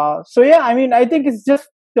 So yeah, I mean, I think it's just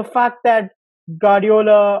the fact that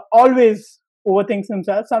Guardiola always overthinks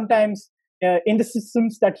himself, sometimes in the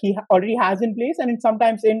systems that he already has in place, and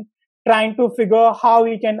sometimes in trying to figure how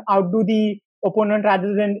he can outdo the opponent,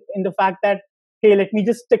 rather than in the fact that, hey, let me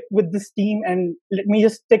just stick with this team and let me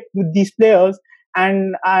just stick with these players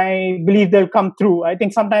and I believe they'll come through. I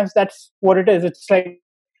think sometimes that's what it is. It's like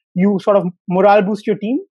you sort of morale boost your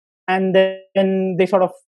team and then they sort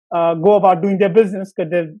of go about doing their business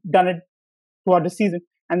because they've done it throughout the season,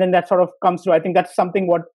 and then that sort of comes through. I think that's something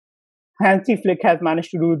what Hansi Flick has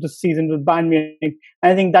managed to do this season with Bayern Munich.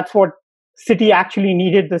 I think that's what City actually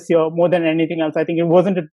needed this year more than anything else. I think it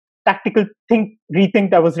wasn't a tactical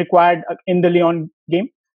rethink that was required in the Lyon game.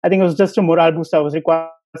 I think it was just a morale boost that was required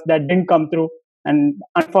that didn't come through. And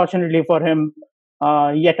unfortunately for him,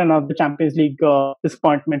 yet another Champions League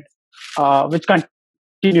disappointment, which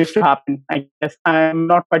continues to happen. I guess I'm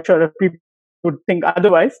not quite sure if people would think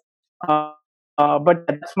otherwise. But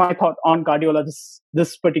that's my thought on Guardiola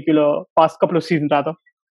this particular past couple of seasons rather.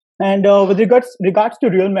 And with regards to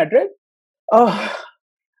Real Madrid, well,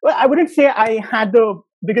 I wouldn't say I had the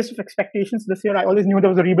biggest of expectations this year. I always knew there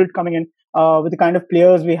was a rebuild coming in with the kind of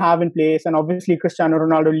players we have in place, and obviously Cristiano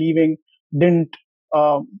Ronaldo leaving didn't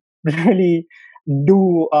really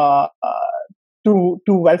do too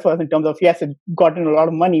well for us in terms of, yes, it got in a lot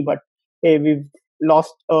of money, but hey, we've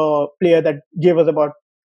lost a player that gave us about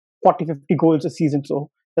 40-50 goals a season, so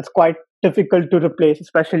that's quite difficult to replace,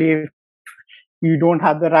 especially if you don't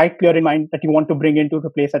have the right player in mind that you want to bring in to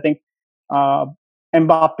replace. I think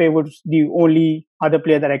Mbappe was the only other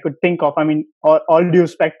player that I could think of. I mean, all due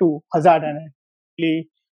respect to Hazard, and I really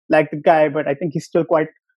like the guy, but I think he's still quite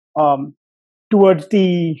towards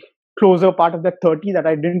the closer part of that 30 that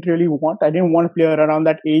I didn't really want. I didn't want a player around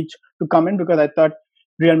that age to come in because I thought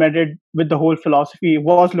Real Madrid, with the whole philosophy,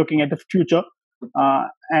 was looking at the future.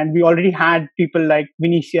 And we already had people like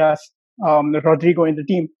Vinicius, Rodrigo in the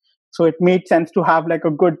team. So it made sense to have like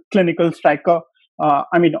a good clinical striker.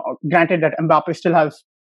 I mean, granted that Mbappe still has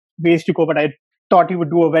ways to go, but I thought he would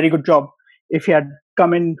do a very good job if he had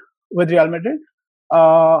come in with Real Madrid.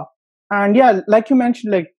 And yeah, like you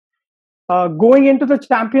mentioned, like going into the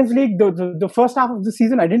Champions League, the first half of the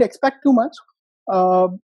season, I didn't expect too much.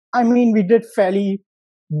 I mean, we did fairly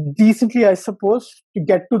decently, I suppose, to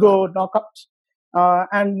get to the knockouts.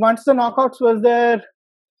 And once the knockouts was there,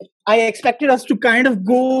 I expected us to kind of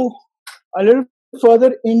go a little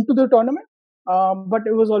further into the tournament. But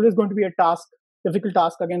it was always going to be a difficult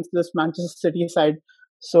task against this Manchester City side.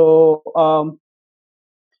 So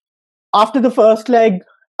after the first leg,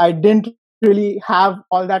 I didn't really have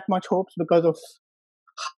all that much hopes because of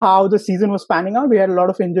how the season was panning out. We had a lot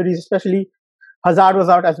of injuries, especially Hazard was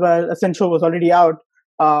out as well. Asensio was already out.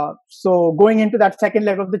 So going into that second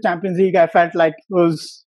leg of the Champions League, I felt like it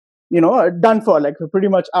was, done for, like we're pretty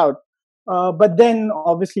much out. But then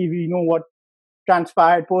obviously we know what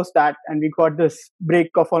transpired post that, and we got this break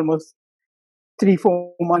of almost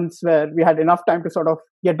 3-4 months where we had enough time to sort of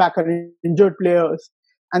get back our injured players.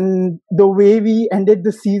 And the way we ended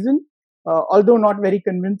the season, although not very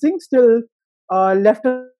convincing, still left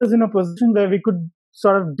us in a position where we could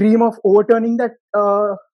sort of dream of overturning that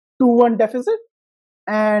 2-1 deficit.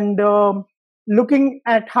 And looking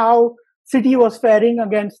at how City was faring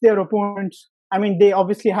against their opponents, I mean, they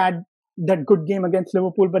obviously had that good game against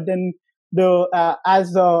Liverpool, but then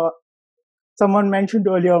as someone mentioned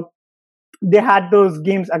earlier, they had those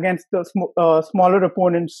games against the smaller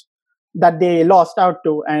opponents that they lost out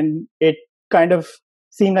to, and it kind of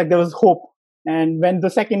seemed like there was hope. And when the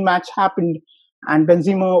second match happened and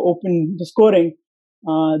Benzema opened the scoring,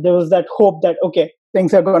 there was that hope that, okay,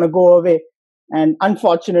 things are going to go away. And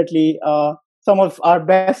unfortunately, some of our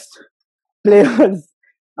best players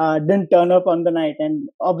didn't turn up on the night. And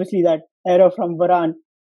obviously that error from Varane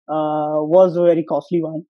was a very costly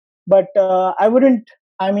one. But I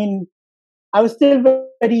was still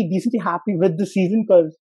very decently happy with the season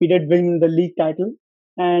because we did win the league title.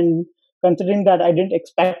 And considering that I didn't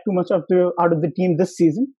expect too much out of the team this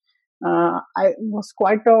season, I was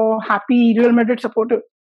quite a happy Real Madrid supporter,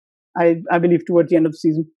 I believe, towards the end of the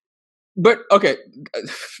season. But okay,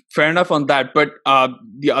 fair enough on that. But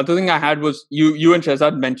the other thing I had was you and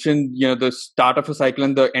Shehzad mentioned, the start of a cycle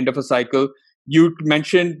and the end of a cycle. You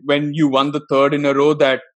mentioned when you won the third in a row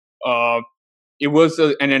that it was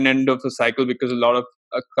an end of a cycle because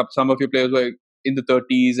some of your players were in the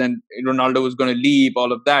 30s and Ronaldo was going to leave,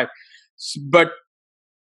 all of that. But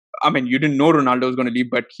I mean, you didn't know Ronaldo was going to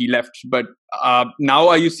leave, but he left. But now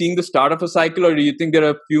are you seeing the start of a cycle, or do you think there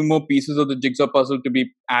are a few more pieces of the jigsaw puzzle to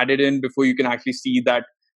be added in before you can actually see that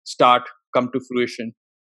start come to fruition?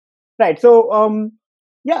 Right. So,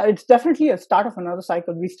 yeah, it's definitely a start of another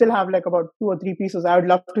cycle. We still have like about 2 or 3 pieces. I would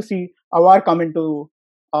love to see Awar come into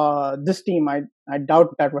this team. I doubt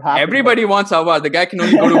that would happen. Everybody wants Awar. The guy can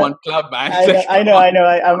only go to one club, man. I know.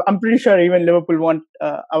 I'm pretty sure even Liverpool want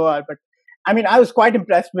Awar, but I mean, I was quite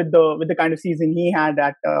impressed with the kind of season he had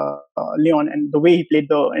at Lyon and the way he played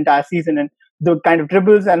the entire season and the kind of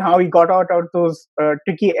dribbles and how he got out of those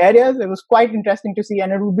tricky areas. It was quite interesting to see,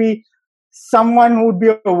 and it would be someone who would be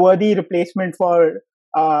a worthy replacement for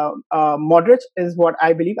Modric is what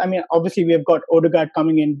I believe. I mean, obviously we have got Odegaard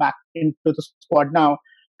coming in back into the squad now,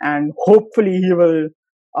 and hopefully he will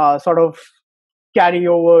sort of carry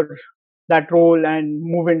over that role and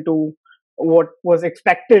move into what was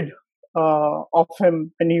expected of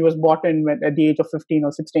him when he was brought in at the age of 15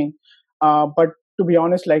 or 16. But to be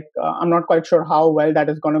honest, I'm not quite sure how well that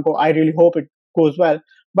is going to go. I really hope it goes well.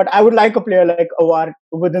 But I would like a player like Awar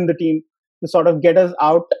within the team to sort of get us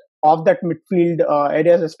out of that midfield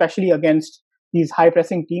areas, especially against these high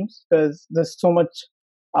pressing teams, because there's so much.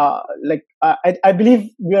 I believe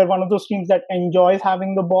we are one of those teams that enjoys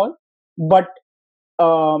having the ball, but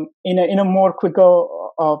in a more quicker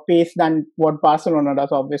pace than what Barcelona does.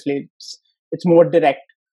 Obviously, it's more direct.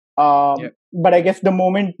 But I guess the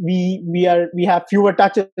moment we have fewer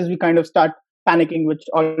touches, we kind of start panicking, which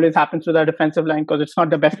always happens with our defensive line, because it's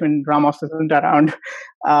not the best when Ramos isn't around.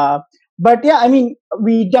 But yeah, I mean,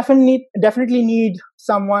 we definitely need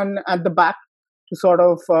someone at the back to sort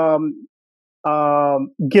of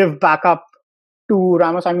give backup to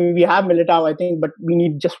Ramos. I mean, we have Militao, I think, but we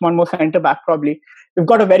need just one more centre back probably. We've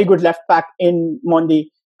got a very good left back in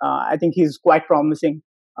Mondi. I think he's quite promising.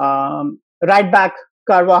 Right back,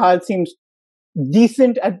 Carvajal seems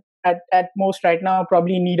decent at most right now.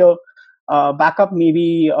 Probably need a backup.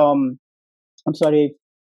 Maybe I'm sorry,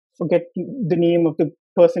 forget the name of the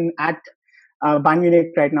person at Bayern Munich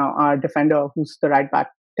right now. Our defender, who's the right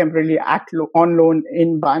back, temporarily on loan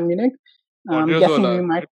in Bayern Munich. I'm guessing we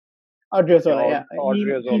might. Odriozola, yeah.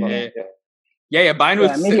 Odriozola, yeah. Bayern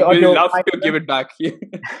will love to give it back.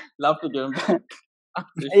 Love to give him back.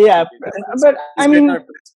 Yeah, but I mean,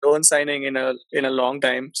 loan signing in a long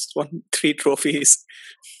time. Just won 3 trophies.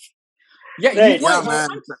 Yeah, right. Man.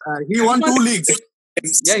 He won 2 leagues.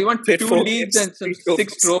 Yeah, he won 2 leagues and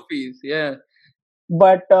 6 trophies. Yeah.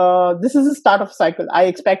 But this is the start of a cycle. I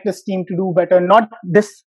expect this team to do better. Not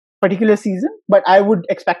this particular season, but I would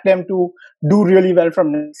expect them to do really well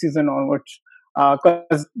from next season onwards,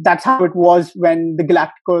 because that's how it was when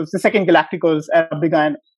the second Galacticos era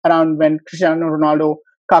began, around when Cristiano Ronaldo,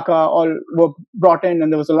 Kaká all were brought in,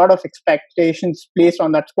 and there was a lot of expectations placed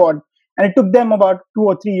on that squad, and it took them about 2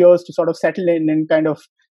 or 3 years to sort of settle in and kind of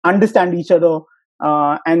understand each other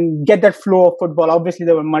and get that flow of football. Obviously,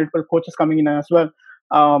 there were multiple coaches coming in as well.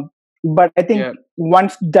 But I think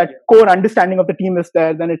once that core understanding of the team is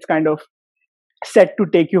there, then it's kind of set to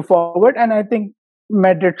take you forward. And I think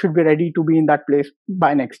Madrid should be ready to be in that place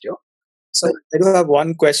by next year. So I do have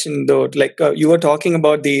one question though. Like you were talking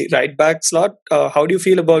about the right back slot. How do you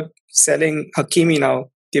feel about selling Hakimi now,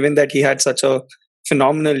 given that he had such a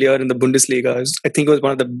phenomenal year in the Bundesliga? I think he was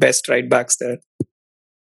one of the best right backs there.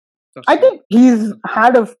 I think he's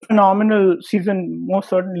had a phenomenal season, most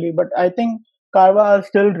certainly. But I think Carvajal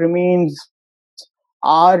still remains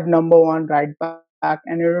our number one right back,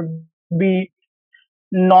 and it would be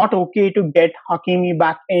not okay to get Hakimi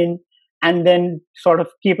back in and then sort of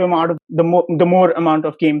keep him out of the more amount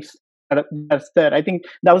of games that's there. I think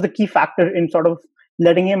that was the key factor in sort of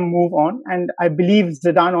letting him move on. And I believe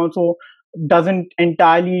Zidane also doesn't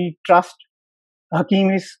entirely trust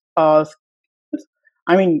Hakimi's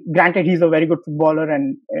I mean, granted, he's a very good footballer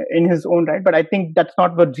and in his own right, but I think that's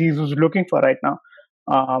not what Jesus is looking for right now.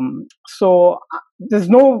 So there's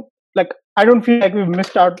no, I don't feel like we've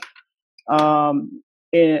missed out I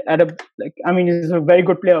mean, he's a very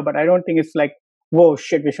good player, but I don't think it's like, whoa,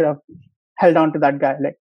 shit, we should have held on to that guy.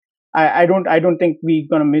 Like, I don't think we're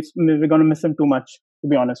gonna miss him too much, to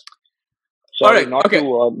be honest. Sorry, not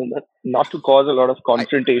to cause a lot of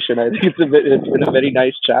confrontation. I think it's been a very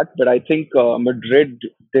nice chat, but I think Madrid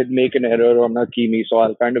did make an error on Hakimi, so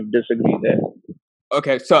I'll kind of disagree there.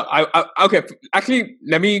 Okay, so okay. Actually,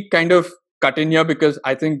 let me kind of cut in here because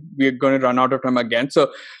I think we're going to run out of time again.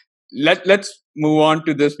 So let's move on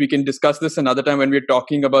to this. We can discuss this another time when we're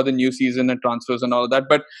talking about the new season and transfers and all of that.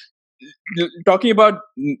 But talking about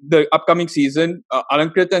the upcoming season,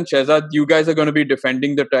 Alankrit and Shehzad, you guys are going to be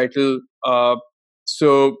defending the title.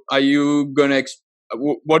 So are you going to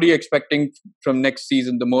what are you expecting from next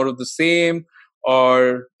season? The more of the same,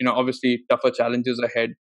 or obviously tougher challenges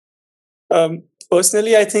ahead?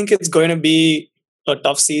 Personally, I think it's going to be a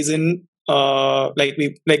tough season. Like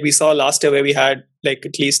we saw last year, where we had like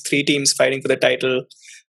at least 3 teams fighting for the title,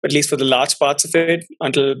 at least for the large parts of it,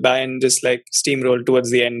 until Bayern just like steamrolled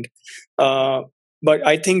towards the end. But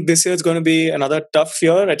I think this year is going to be another tough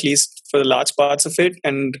year, at least for the large parts of it.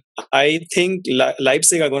 And I think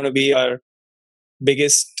Leipzig are going to be our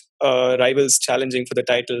biggest rivals challenging for the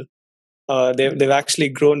title. They've actually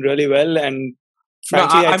grown really well, and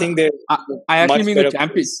frankly, I think I actually mean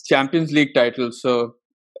the Champions League title. So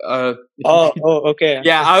Okay.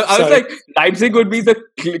 Yeah, I was Sorry. like, Leipzig would be the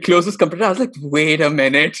closest competitor. I was like, wait a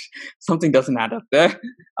minute, something doesn't add up there.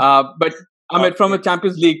 But I mean, from a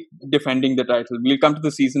Champions League defending the title, we'll come to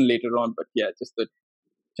the season later on. But yeah, just the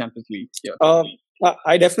Champions League. Yeah.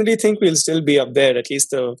 I definitely think we'll still be up there, at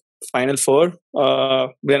least the final four.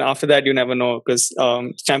 Then after that, you never know, because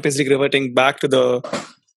Champions League reverting back to the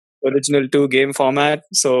original 2-game format,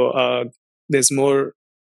 so there's more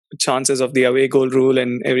chances of the away goal rule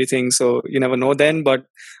and everything. So you never know then. But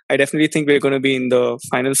I definitely think we're going to be in the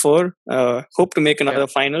final four. Hope to make another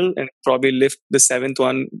final and probably lift the 7th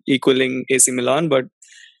one, equaling AC Milan. But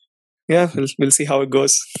yeah, we'll see how it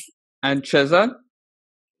goes. And Shazad?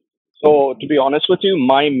 So, to be honest with you,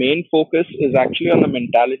 my main focus is actually on the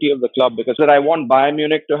mentality of the club, because I want Bayern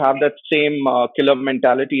Munich to have that same killer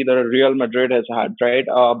mentality that Real Madrid has had, right?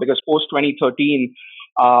 Because post 2013,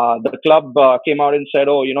 the club came out and said,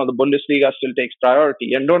 oh, the Bundesliga still takes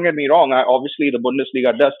priority. And don't get me wrong, obviously the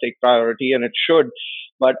Bundesliga does take priority, and it should.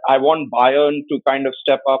 But I want Bayern to kind of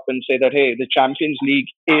step up and say that, hey, the Champions League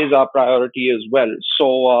is our priority as well.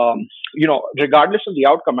 So, regardless of the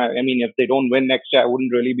outcome, I mean, if they don't win next year, I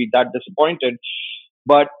wouldn't really be that disappointed.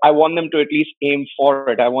 But I want them to at least aim for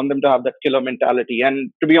it. I want them to have that killer mentality.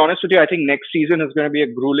 And to be honest with you, I think next season is going to be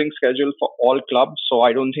a grueling schedule for all clubs. So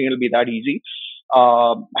I don't think it'll be that easy.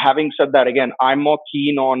 Having said that, again, I'm more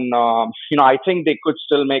keen on, I think they could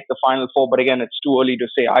still make the final four. But again, it's too early to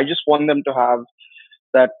say. I just want them to have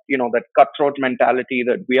that, that cutthroat mentality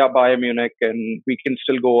that we are Bayern Munich and we can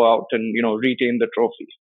still go out and, retain the trophy.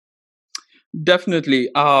 Definitely.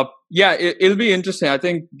 Yeah, it'll be interesting. I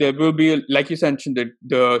think there will be, like you mentioned, that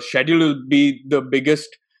the schedule will be the biggest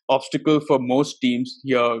obstacle for most teams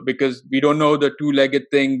here, because we don't know the two-legged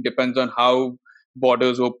thing. Depends on how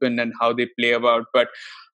borders open and how they play about. But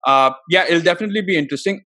yeah, it'll definitely be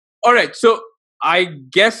interesting. All right. So I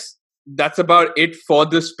guess that's about it for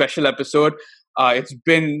this special episode. It's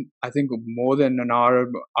been, I think, more than an hour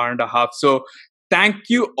and a half. So thank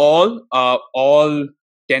you all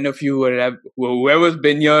 10 of you, whoever's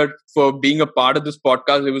been here, for being a part of this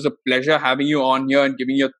podcast. It was a pleasure having you on here and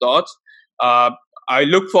giving your thoughts. I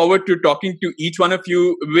look forward to talking to each one of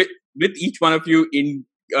you, with each one of you in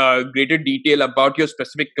greater detail about your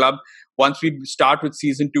specific club once we start with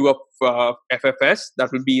season 2 of FFS. That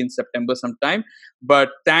will be in September sometime. But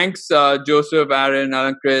thanks, Joseph, Aaron,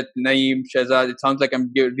 Alankrit, Naeem, Shehzad. It sounds like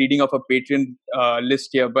I'm reading off a Patreon list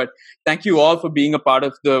here. But thank you all for being a part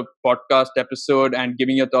of the podcast episode and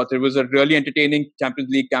giving your thoughts. It was a really entertaining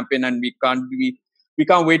Champions League campaign, and we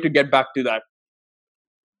can't wait to get back to that.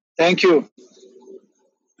 Thank you.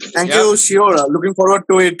 Thank you. Sure. Looking forward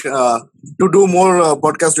to it, to do more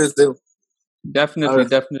podcasts with you. Definitely.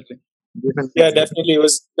 Yeah, definitely. It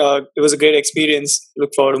was a great experience. Look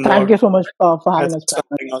forward to more. Thank you so much for having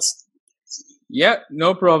us. Yeah,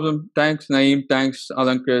 no problem. Thanks, Naeem. Thanks,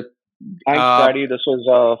 Alankrit. Thanks, Daddy. This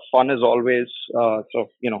was fun as always. So,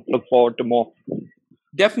 look forward to more.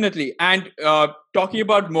 Definitely. And talking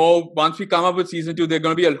about more, once we come up with season 2, there are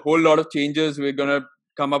going to be a whole lot of changes. We're going to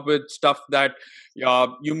come up with stuff that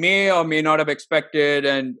you may or may not have expected,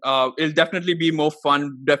 and it'll definitely be more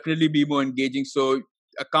fun, definitely be more engaging. So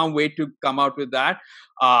I can't wait to come out with that.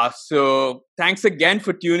 So thanks again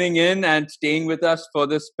for tuning in and staying with us for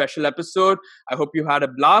this special episode. I hope you had a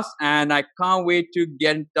blast, and I can't wait to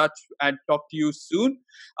get in touch and talk to you soon.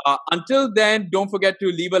 Until then, don't forget to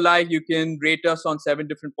leave a like. You can rate us on 7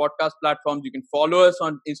 different podcast platforms. You can follow us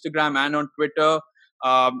on Instagram and on Twitter.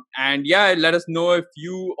 And yeah, let us know if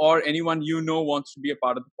you or anyone you know wants to be a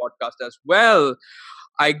part of the podcast as well.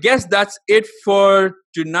 I guess that's it for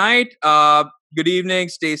tonight. Good evening.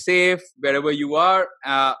 Stay safe wherever you are.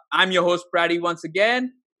 I'm your host, Praddy, once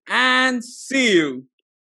again, and see you.